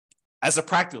 as a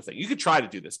practical thing, you could try to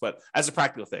do this, but as a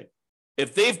practical thing,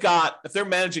 if they're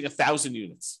managing 1,000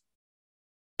 units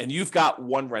and you've got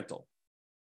one rental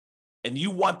and you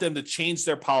want them to change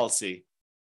their policy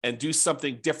and do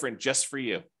something different just for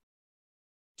you,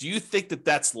 do you think that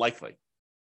that's likely?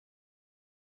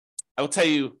 I will tell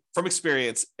you from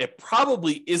experience, it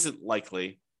probably isn't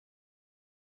likely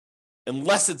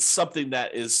unless it's something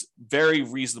that is very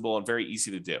reasonable and very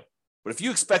easy to do. But if you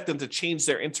expect them to change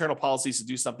their internal policies to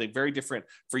do something very different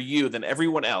for you than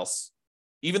everyone else,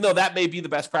 even though that may be the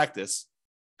best practice,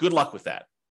 good luck with that.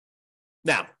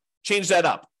 Now, change that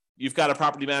up. You've got a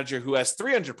property manager who has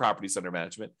 300 properties under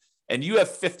management, and you have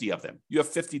 50 of them. You have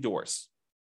 50 doors.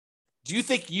 Do you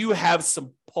think you have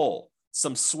some pull,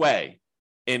 some sway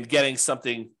in getting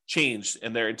something changed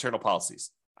in their internal policies?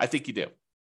 I think you do.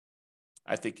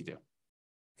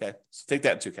 Okay, so take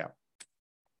that into account. All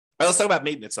right, let's talk about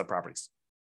maintenance on properties.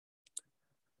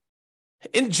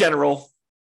 In general,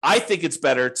 I think it's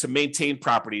better to maintain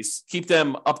properties, keep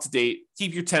them up to date,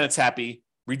 keep your tenants happy,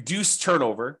 reduce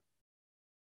turnover.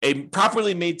 A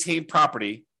properly maintained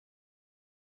property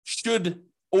should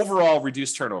overall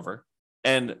reduce turnover,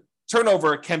 and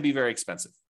turnover can be very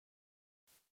expensive.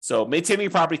 So maintaining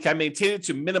your property, can maintain it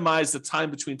to minimize the time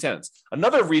between tenants.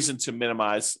 Another reason to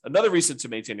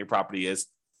maintain your property is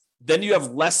then you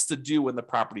have less to do when the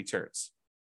property turns.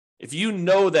 If you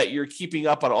know that you're keeping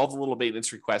up on all the little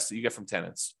maintenance requests that you get from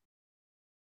tenants,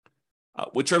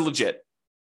 which are legit,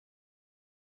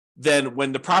 then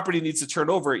when the property needs to turn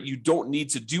over, you don't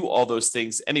need to do all those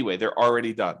things anyway. They're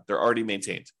already done. They're already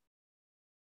maintained.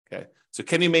 Okay. So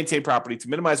can you maintain property to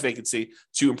minimize vacancy,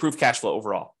 to improve cash flow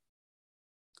overall?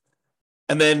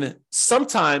 And then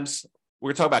sometimes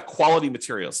we're talking about quality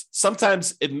materials.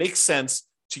 Sometimes it makes sense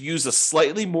to use a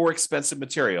slightly more expensive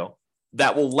material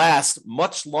that will last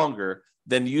much longer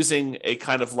than using a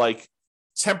kind of like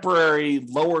temporary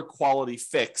lower quality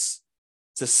fix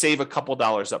to save a couple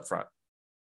dollars up front.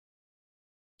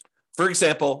 For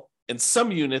example, in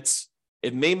some units,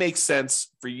 it may make sense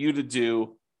for you to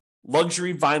do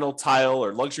luxury vinyl tile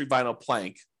or luxury vinyl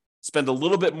plank, spend a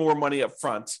little bit more money up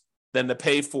front than to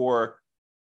pay for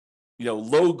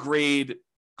low grade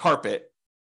carpet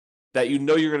that you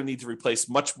know you're going to need to replace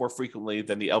much more frequently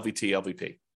than the LVT,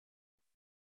 LVP.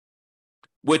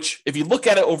 Which, if you look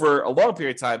at it over a long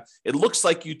period of time, it looks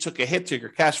like you took a hit to your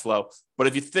cash flow. But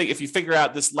if you figure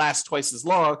out this lasts twice as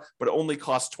long, but it only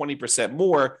costs 20%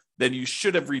 more, then you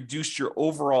should have reduced your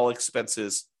overall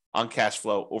expenses on cash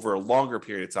flow over a longer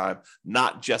period of time,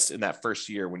 not just in that first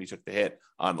year when you took the hit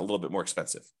on a little bit more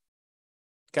expensive.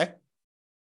 Okay.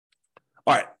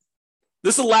 All right.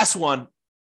 This is the last one.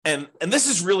 And this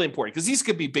is really important because these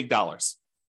could be big dollars.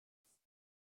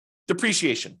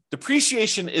 Depreciation.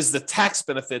 Depreciation is the tax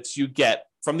benefits you get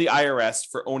from the IRS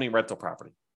for owning rental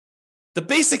property. The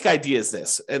basic idea is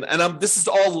this, and this is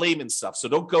all layman stuff. So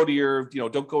don't go to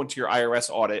don't go into your IRS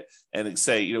audit and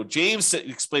say, James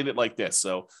explained it like this.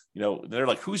 So, they're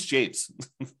like, who's James?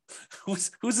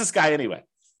 who's this guy anyway?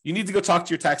 You need to go talk to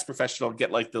your tax professional and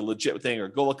get like the legit thing, or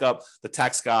go look up the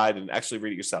tax guide and actually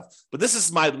read it yourself. But this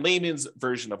is my layman's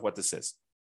version of what this is.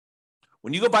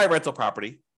 When you go buy a rental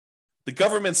property, the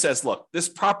government says, look, this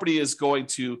property is going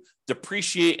to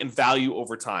depreciate in value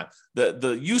over time.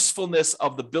 The usefulness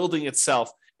of the building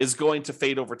itself is going to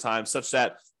fade over time, such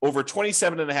that over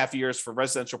 27 and a half years for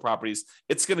residential properties,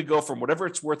 it's going to go from whatever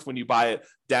it's worth when you buy it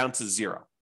down to zero.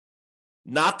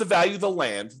 Not the value of the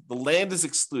land. The land is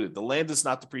excluded. The land does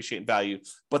not depreciate in value,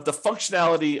 but the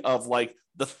functionality of like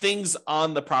the things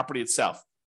on the property itself,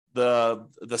 the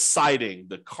siding,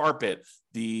 the carpet,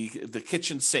 the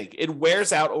kitchen sink, it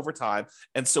wears out over time.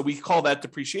 And so we call that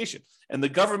depreciation. And the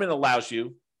government allows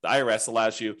you, the IRS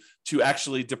allows you to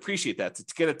actually depreciate that, to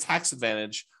get a tax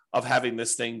advantage of having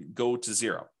this thing go to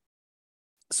zero.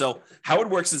 So how it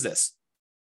works is this.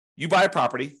 You buy a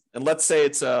property, and let's say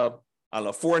it's a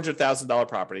 $400,000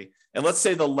 property. And let's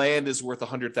say the land is worth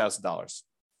 $100,000.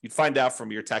 You'd find out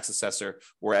from your tax assessor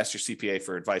or ask your CPA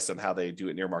for advice on how they do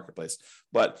it in your marketplace.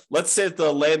 But let's say that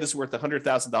the land is worth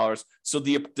 $100,000. So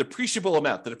the depreciable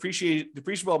amount, the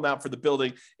depreciable amount for the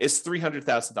building is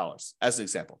 $300,000 as an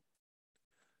example.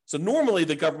 So normally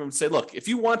the government would say, look, if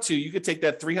you want to, you could take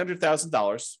that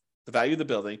 $300,000, the value of the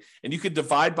building, and you could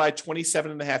divide by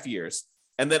 27 and a half years.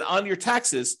 And then on your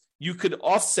taxes, you could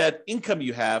offset income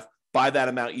you have by that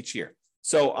amount each year.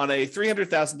 So on a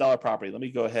 $300,000 property, let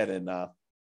me go ahead and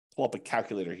pull up a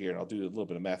calculator here, and I'll do a little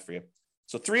bit of math for you.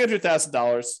 So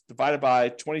 $300,000 divided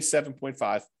by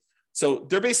 27.5. So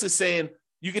they're basically saying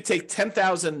you could take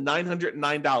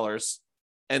 $10,909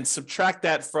 and subtract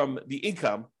that from the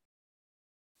income.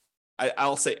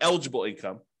 I'll say eligible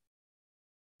income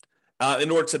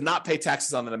in order to not pay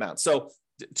taxes on that amount. So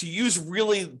to use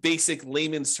really basic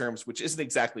layman's terms, which isn't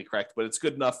exactly correct, but it's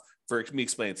good enough for me to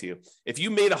explain it to you. If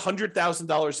you made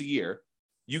 $100,000 a year,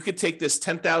 you could take this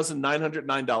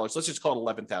 $10,909. Let's just call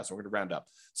it $11,000. We're going to round up.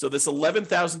 So this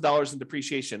 $11,000 in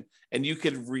depreciation, and you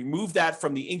could remove that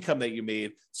from the income that you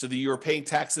made so that you're paying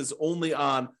taxes only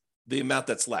on the amount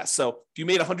that's less. So if you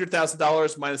made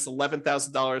 $100,000 minus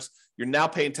 $11,000, you're now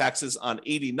paying taxes on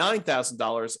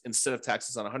 $89,000 instead of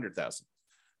taxes on $100,000.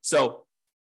 So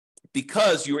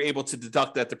because you were able to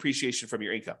deduct that depreciation from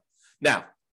your income. Now,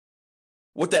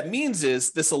 what that means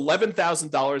is this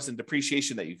 $11,000 in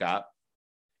depreciation that you got,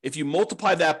 if you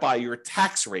multiply that by your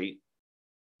tax rate,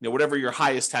 whatever your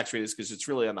highest tax rate is, because it's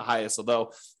really on the highest,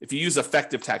 although if you use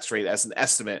effective tax rate as an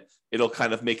estimate, it'll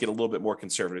kind of make it a little bit more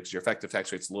conservative because your effective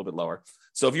tax rate is a little bit lower.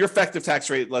 So if your effective tax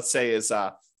rate, let's say, is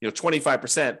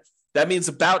 25%, that means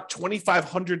about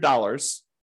 $2,500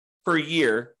 per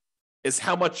year is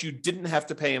how much you didn't have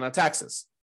to pay in on taxes,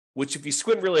 which if you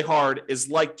squint really hard is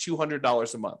like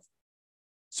 $200 a month.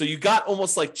 So you got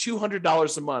almost like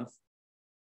 $200 a month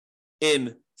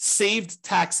in saved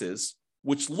taxes,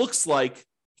 which looks like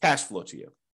cash flow to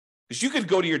you. Because you could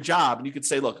go to your job and you could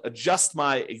say, look, adjust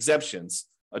my exemptions,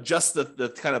 adjust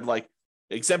the kind of like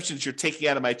exemptions you're taking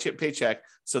out of my paycheck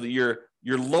so that you're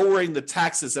lowering the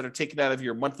taxes that are taken out of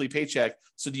your monthly paycheck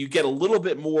so that you get a little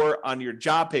bit more on your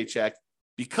job paycheck,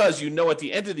 because at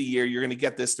the end of the year, you're going to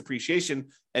get this depreciation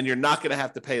and you're not going to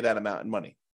have to pay that amount in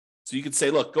money. So you could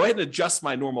say, look, go ahead and adjust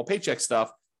my normal paycheck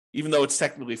stuff, even though it's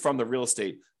technically from the real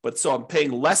estate. But so I'm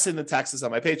paying less in the taxes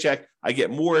on my paycheck. I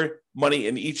get more money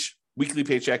in each weekly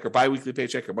paycheck or biweekly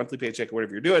paycheck or monthly paycheck or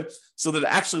whatever you're doing, so that it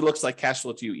actually looks like cash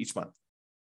flow to you each month.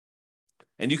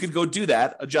 And you could go do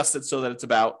that, adjust it so that it's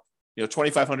about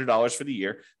 $2,500 for the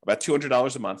year, about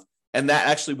 $200 a month. And that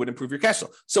actually would improve your cash flow.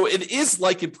 So it is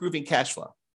like improving cash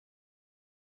flow,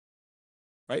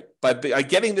 right? By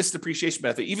getting this depreciation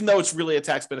benefit, even though it's really a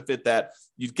tax benefit that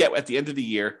you'd get at the end of the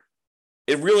year,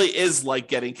 it really is like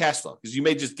getting cash flow, because you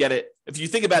may just get it. If you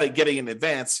think about it, getting in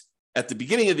advance at the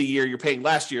beginning of the year, you're paying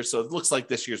last year. So it looks like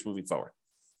this year's moving forward.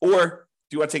 Or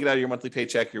if you want to take it out of your monthly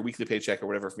paycheck, your weekly paycheck or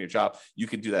whatever from your job, you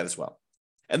can do that as well.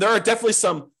 And there are definitely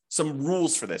some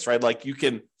rules for this, right? Like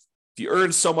if you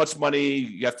earn so much money,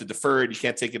 you have to defer it. You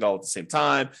can't take it all at the same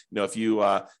time. If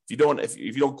you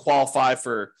don't qualify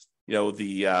for,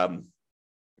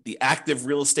 the active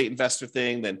real estate investor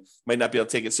thing, then you might not be able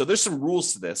to take it. So there's some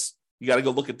rules to this. You got to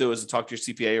go look at those and talk to your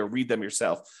CPA or read them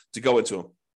yourself to go into them.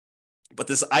 But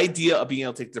this idea of being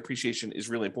able to take depreciation is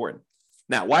really important.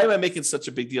 Now, why am I making such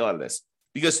a big deal out of this?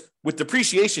 Because with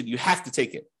depreciation, you have to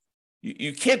take it.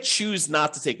 You can't choose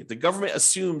not to take it. The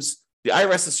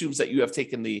IRS assumes that you have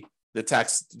taken the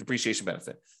tax depreciation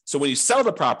benefit. So when you sell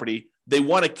the property, they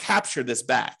want to capture this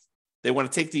back. They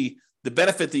want to take the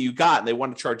benefit that you got and they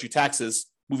want to charge you taxes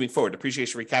moving forward,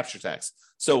 depreciation recapture tax.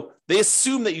 So they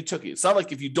assume that you took it. It's not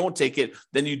like if you don't take it,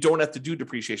 then you don't have to do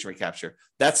depreciation recapture.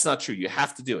 That's not true. You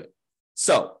have to do it.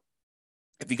 So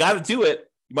if you got to do it,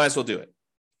 you might as well do it.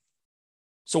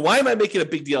 So why am I making a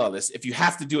big deal on this if you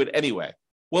have to do it anyway?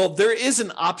 Well, there is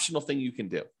an optional thing you can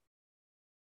do.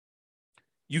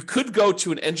 You could go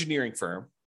to an engineering firm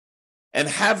and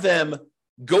have them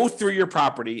go through your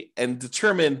property and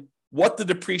determine what the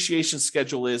depreciation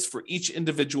schedule is for each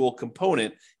individual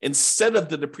component instead of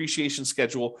the depreciation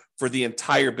schedule for the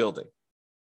entire building.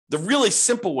 The really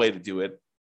simple way to do it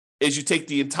is you take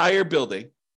the entire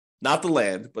building, not the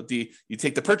land, but you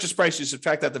take the purchase price, you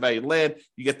subtract out the value of the land,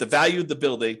 you get the value of the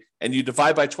building, and you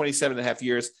divide by 27 and a half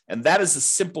years, and that is a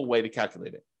simple way to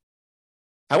calculate it.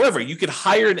 However, you could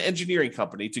hire an engineering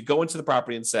company to go into the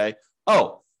property and say,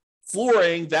 oh,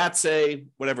 flooring, that's a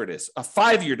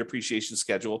 5-year depreciation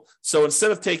schedule. So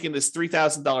instead of taking this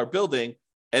 $3,000 building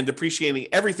and depreciating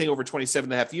everything over 27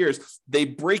 and a half years, they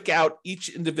break out each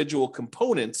individual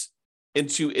component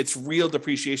into its real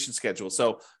depreciation schedule.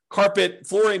 So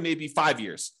flooring may be 5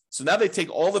 years. So now they take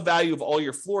all the value of all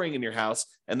your flooring in your house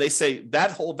and they say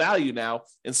that whole value now,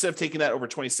 instead of taking that over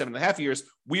 27 and a half years,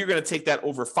 we are going to take that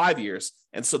over 5 years.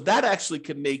 And so that actually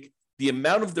can make the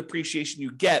amount of depreciation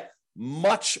you get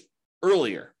much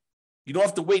earlier. You don't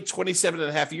have to wait 27 and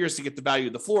a half years to get the value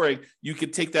of the flooring. You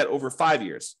can take that over 5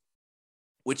 years,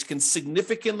 which can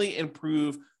significantly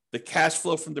improve the cash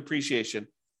flow from depreciation,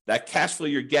 that cash flow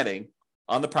you're getting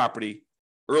on the property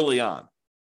early on.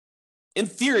 In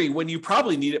theory, when you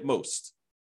probably need it most.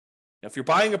 Now, if you're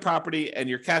buying a property and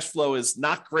your cash flow is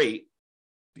not great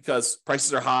because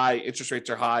prices are high, interest rates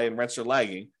are high, and rents are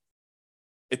lagging,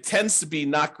 it tends to be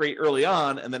not great early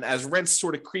on. And then as rents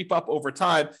sort of creep up over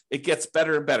time, it gets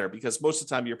better and better because most of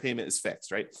the time your payment is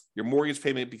fixed, right? Your mortgage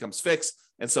payment becomes fixed.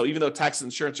 And so even though tax and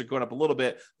insurance are going up a little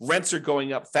bit, rents are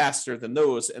going up faster than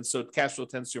those. And so cash flow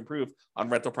tends to improve on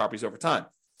rental properties over time.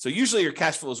 So usually your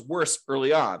cash flow is worse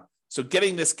early on. So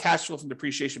getting this cash flow from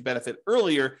depreciation benefit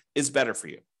earlier is better for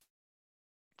you.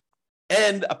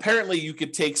 And apparently you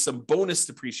could take some bonus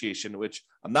depreciation, which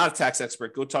I'm not a tax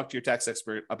expert. Go talk to your tax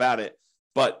expert about it.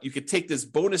 But you could take this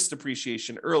bonus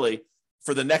depreciation early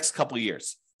for the next couple of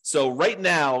years. So right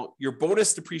now, your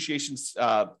bonus depreciation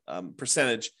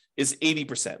percentage is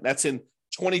 80%. That's in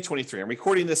 2023. I'm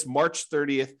recording this March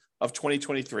 30th of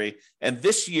 2023. And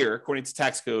this year, according to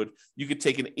tax code, you could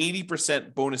take an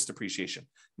 80% bonus depreciation.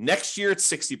 Next year, it's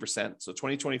 60%. So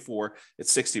 2024,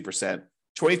 it's 60%.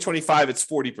 2025, it's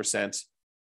 40%.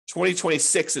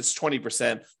 2026, it's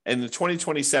 20%. And in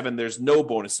 2027, there's no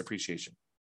bonus depreciation.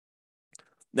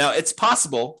 Now, it's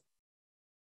possible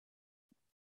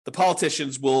the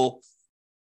politicians will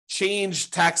change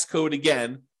tax code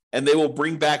again, and they will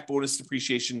bring back bonus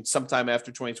depreciation sometime after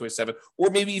 2027, or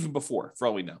maybe even before, for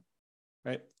all we know,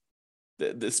 right?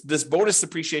 This bonus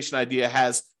depreciation idea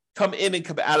has come in and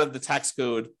come out of the tax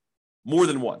code more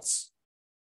than once.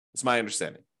 It's my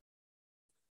understanding.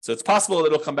 So it's possible that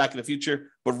it'll come back in the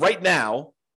future, but right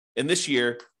now, in this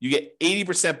year, you get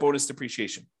 80% bonus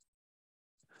depreciation.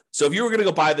 So if you were going to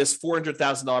go buy this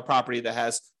 $400,000 property that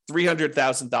has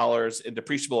 $300,000 in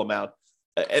depreciable amount,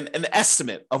 an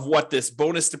estimate of what this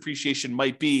bonus depreciation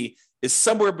might be is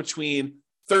somewhere between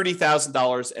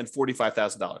 $30,000 and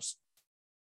 $45,000.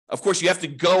 Of course, you have to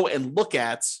go and look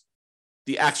at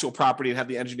the actual property and have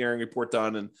the engineering report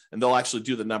done, and they'll actually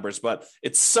do the numbers. But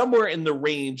it's somewhere in the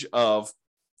range of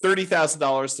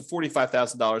 $30,000 to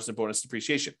 $45,000 in bonus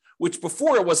depreciation, which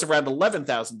before it was around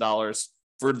 $11,000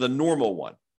 for the normal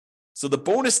one. So the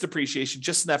bonus depreciation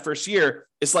just in that first year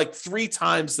is like 3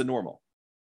 times the normal.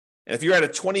 And if you're at a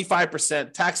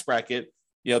 25% tax bracket,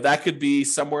 that could be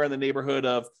somewhere in the neighborhood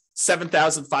of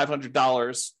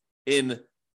 $7,500 in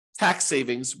tax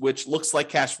savings, which looks like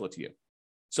cash flow to you.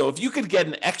 So if you could get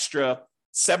an extra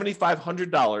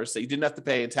 $7,500 that you didn't have to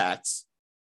pay in tax,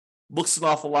 looks an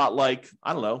awful lot like,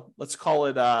 I don't know, let's call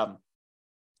it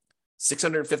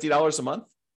 $650 a month.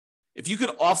 If you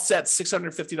could offset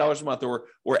 $650 a month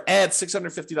or add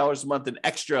 $650 a month in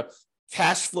extra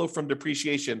cash flow from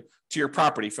depreciation to your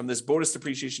property from this bonus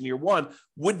depreciation year one,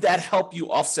 would that help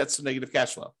you offset some negative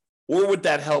cash flow? Or would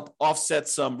that help offset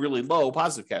some really low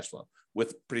positive cash flow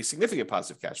with pretty significant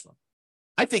positive cash flow?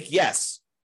 I think yes.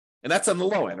 And that's on the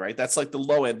low end, right? That's like the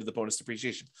low end of the bonus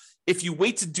depreciation. If you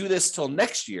wait to do this till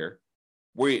next year,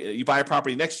 where you buy a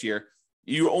property next year,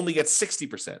 you only get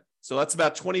 60%. So that's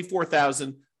about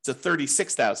 $24,000 to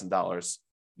 $36,000.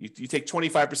 You take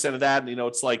 25% of that, and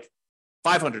it's like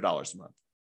 $500 a month.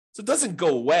 So it doesn't go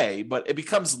away, but it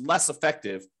becomes less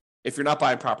effective if you're not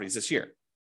buying properties this year.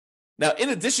 Now, in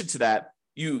addition to that,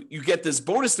 you get this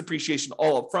bonus depreciation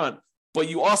all up front, but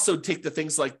you also take the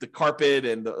things like the carpet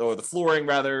or the flooring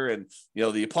rather, and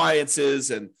the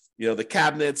appliances and the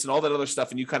cabinets and all that other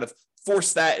stuff, and you kind of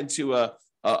force that into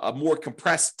a more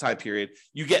compressed time period.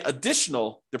 You get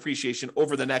additional depreciation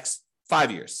over the next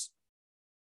 5 years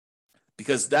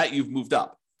because that you've moved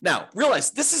up. Now,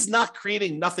 realize this is not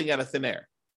creating nothing out of thin air.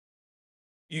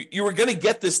 You were going to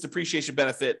get this depreciation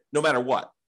benefit no matter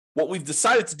what. What we've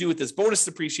decided to do with this bonus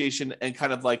depreciation and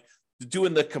kind of like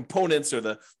doing the components or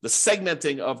the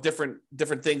segmenting of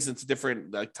different things into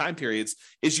different time periods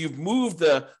is you've moved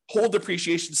the whole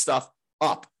depreciation stuff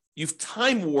up. You've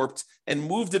time warped and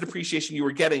moved the depreciation you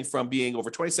were getting from being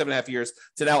over 27 and a half years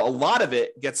to now a lot of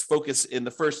it gets focused in the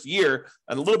first year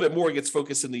and a little bit more gets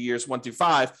focused in the years 1 through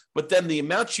 5. But then the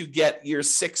amount you get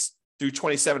years 6 through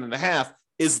 27 and a half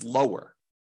is lower.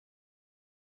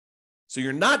 So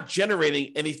you're not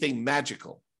generating anything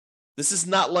magical. This is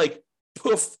not like,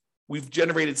 poof, we've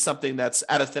generated something that's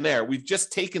out of thin air. We've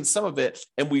just taken some of it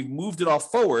and we've moved it all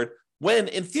forward when,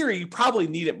 in theory, you probably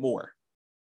need it more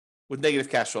with negative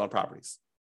cash flow on properties.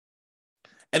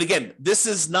 And again, this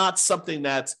is not something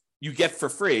that you get for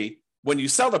free. When you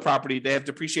sell the property, they have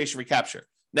depreciation recapture.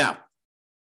 Now,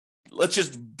 let's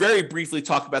just very briefly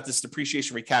talk about this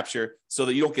depreciation recapture so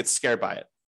that you don't get scared by it.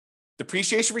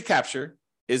 Depreciation recapture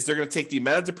is they're going to take the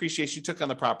amount of depreciation you took on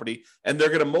the property and they're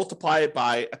going to multiply it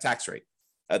by a tax rate.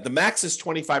 The max is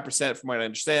 25% from what I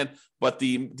understand, but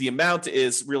the amount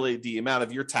is really the amount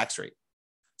of your tax rate.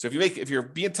 So if you're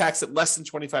being taxed at less than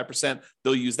 25%,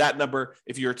 they'll use that number.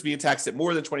 If you're being taxed at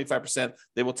more than 25%,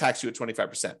 they will tax you at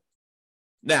 25%.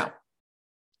 Now,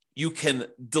 you can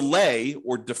delay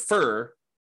or defer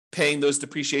paying those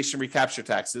depreciation recapture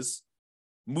taxes,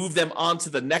 move them onto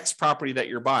the next property that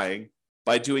you're buying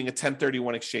by doing a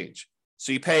 1031 exchange.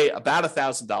 So you pay about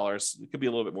 $1,000. It could be a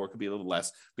little bit more, it could be a little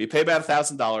less, but you pay about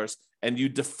 $1,000 and you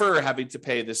defer having to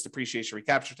pay this depreciation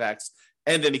recapture tax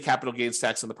and any capital gains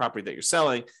tax on the property that you're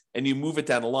selling, and you move it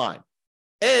down the line.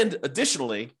 And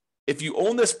additionally, if you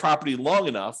own this property long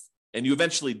enough and you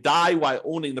eventually die while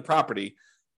owning the property,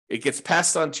 it gets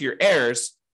passed on to your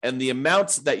heirs, and the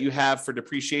amounts that you have for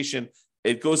depreciation,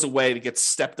 it goes away and it gets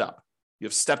stepped up. You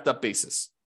have stepped up basis.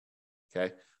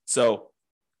 Okay. So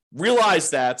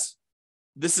realize that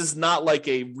this is not like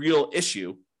a real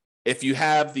issue. If you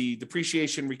have the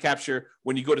depreciation recapture,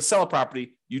 when you go to sell a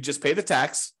property, you just pay the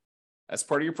tax as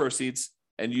part of your proceeds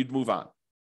and you'd move on.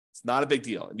 It's not a big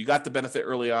deal. And you got the benefit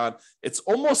early on. It's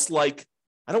almost like,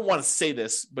 I don't want to say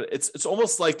this, but it's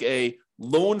almost like a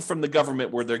loan from the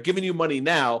government where they're giving you money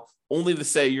now only to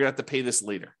say you're going to have to pay this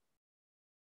later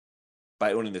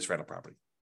by owning this rental property.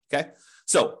 Okay.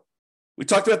 So we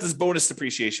talked about this bonus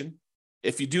depreciation.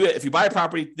 If you buy a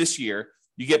property this year,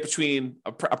 you get between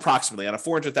approximately on a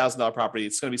 $400,000 property,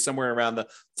 it's going to be somewhere around the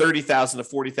 $30,000 to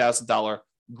 $40,000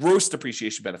 gross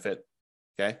depreciation benefit.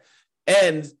 Okay.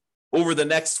 And over the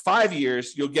next 5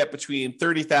 years, you'll get between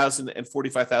 $30,000 and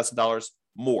 $45,000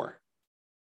 more.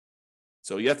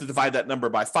 So you have to divide that number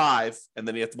by 5, and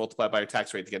then you have to multiply by your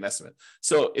tax rate to get an estimate.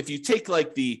 So if you take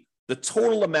like the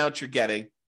total amount you're getting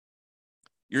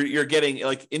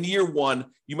like in year one,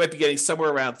 you might be getting somewhere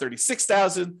around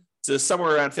 $36,000 to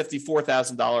somewhere around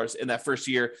 $54,000 in that first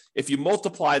year. If you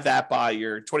multiply that by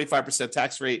your 25%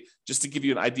 tax rate, just to give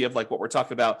you an idea of like what we're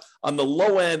talking about, on the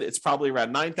low end, it's probably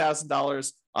around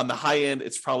 $9,000. On the high end,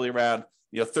 it's probably around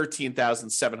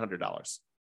 $13,700.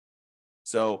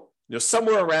 So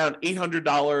somewhere around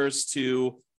 $800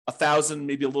 to $1,000,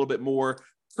 maybe a little bit more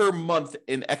per month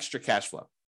in extra cash flow.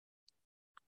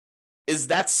 Is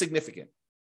that significant?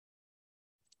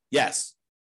 Yes,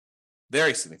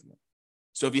 very significant.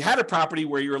 So if you had a property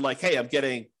where you were like, hey, I'm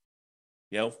getting,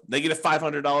 negative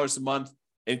 $500 a month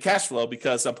in cash flow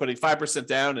because I'm putting 5%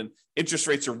 down and interest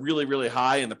rates are really, really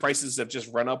high and the prices have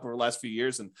just run up over the last few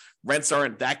years and rents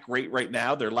aren't that great right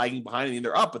now. They're lagging behind. I mean,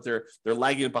 they're up, but they're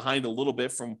lagging behind a little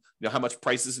bit from how much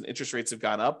prices and interest rates have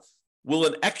gone up. Will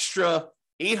an extra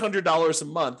 $800 a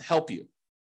month help you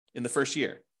in the first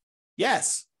year?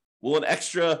 Yes. Will an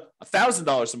extra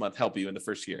 $1,000 a month help you in the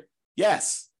first year?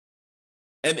 Yes.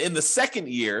 And in the second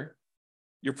year,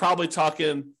 you're probably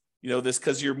talking, this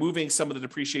because you're moving some of the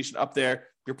depreciation up there.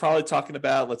 You're probably talking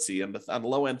about, let's see, on the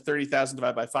low end, 30,000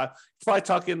 divided by 5. You're probably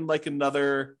talking like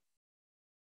another,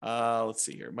 let's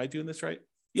see here. Am I doing this right?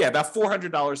 Yeah, about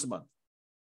 $400 a month.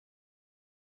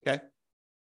 Okay.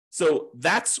 So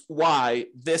that's why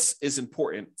this is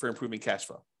important for improving cash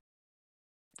flow.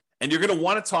 And you're going to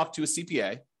want to talk to a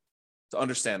CPA to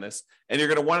understand this. And you're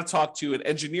going to want to talk to an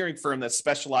engineering firm that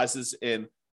specializes in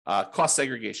cost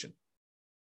segregation.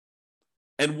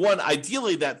 And one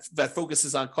ideally that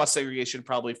focuses on cost segregation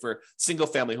probably for single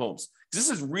family homes. This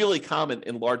is really common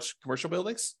in large commercial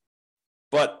buildings,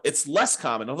 but it's less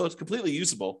common, although it's completely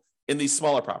usable, in these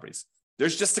smaller properties.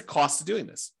 There's just a cost to doing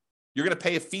this. You're going to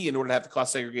pay a fee in order to have the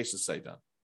cost segregation study done,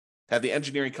 to have the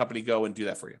engineering company go and do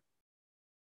that for you.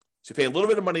 So you pay a little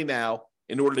bit of money now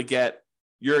in order to get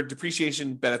your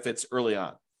depreciation benefits early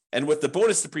on. And with the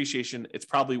bonus depreciation, it's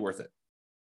probably worth it.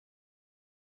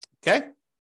 Okay?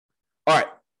 All right.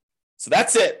 So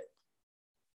that's it.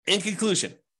 In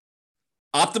conclusion,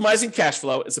 optimizing cash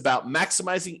flow is about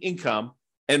maximizing income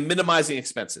and minimizing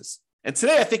expenses. And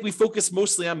today, I think we focus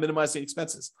mostly on minimizing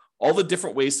expenses, all the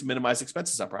different ways to minimize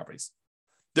expenses on properties.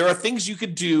 There are things you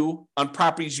could do on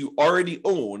properties you already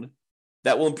own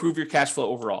that will improve your cash flow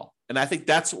overall. And I think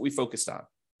that's what we focused on.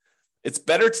 It's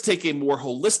better to take a more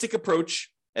holistic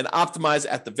approach and optimize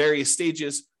at the various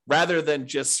stages rather than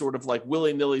just sort of like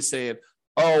willy-nilly saying,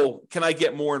 oh, can I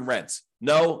get more in rent?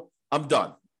 No, I'm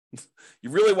done.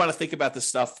 You really want to think about this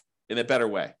stuff in a better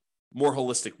way, more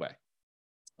holistic way.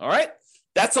 All right.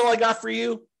 That's all I got for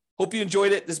you. Hope you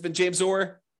enjoyed it. This has been James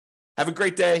Orr. Have a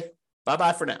great day.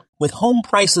 Bye-bye for now. With home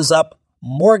prices up,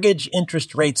 mortgage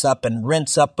interest rates up, and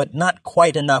rents up, but not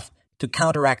quite enough to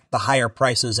counteract the higher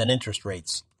prices and interest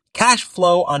rates, cash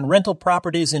flow on rental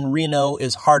properties in Reno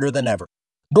is harder than ever.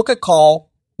 Book a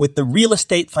call with the Real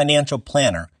Estate Financial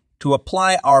Planner to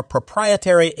apply our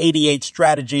proprietary 88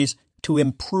 strategies to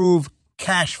improve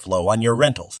cash flow on your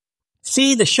rentals.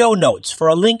 See the show notes for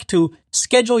a link to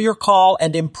schedule your call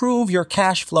and improve your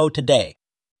cash flow today.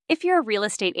 If you're a real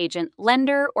estate agent,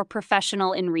 lender, or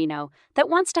professional in Reno that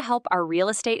wants to help our real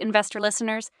estate investor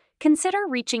listeners, consider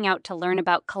reaching out to learn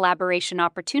about collaboration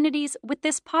opportunities with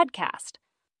this podcast.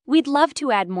 We'd love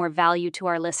to add more value to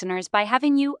our listeners by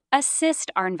having you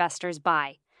assist our investors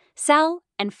buy, sell,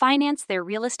 and finance their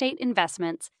real estate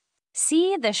investments.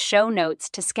 See the show notes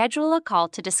to schedule a call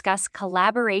to discuss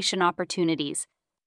collaboration opportunities.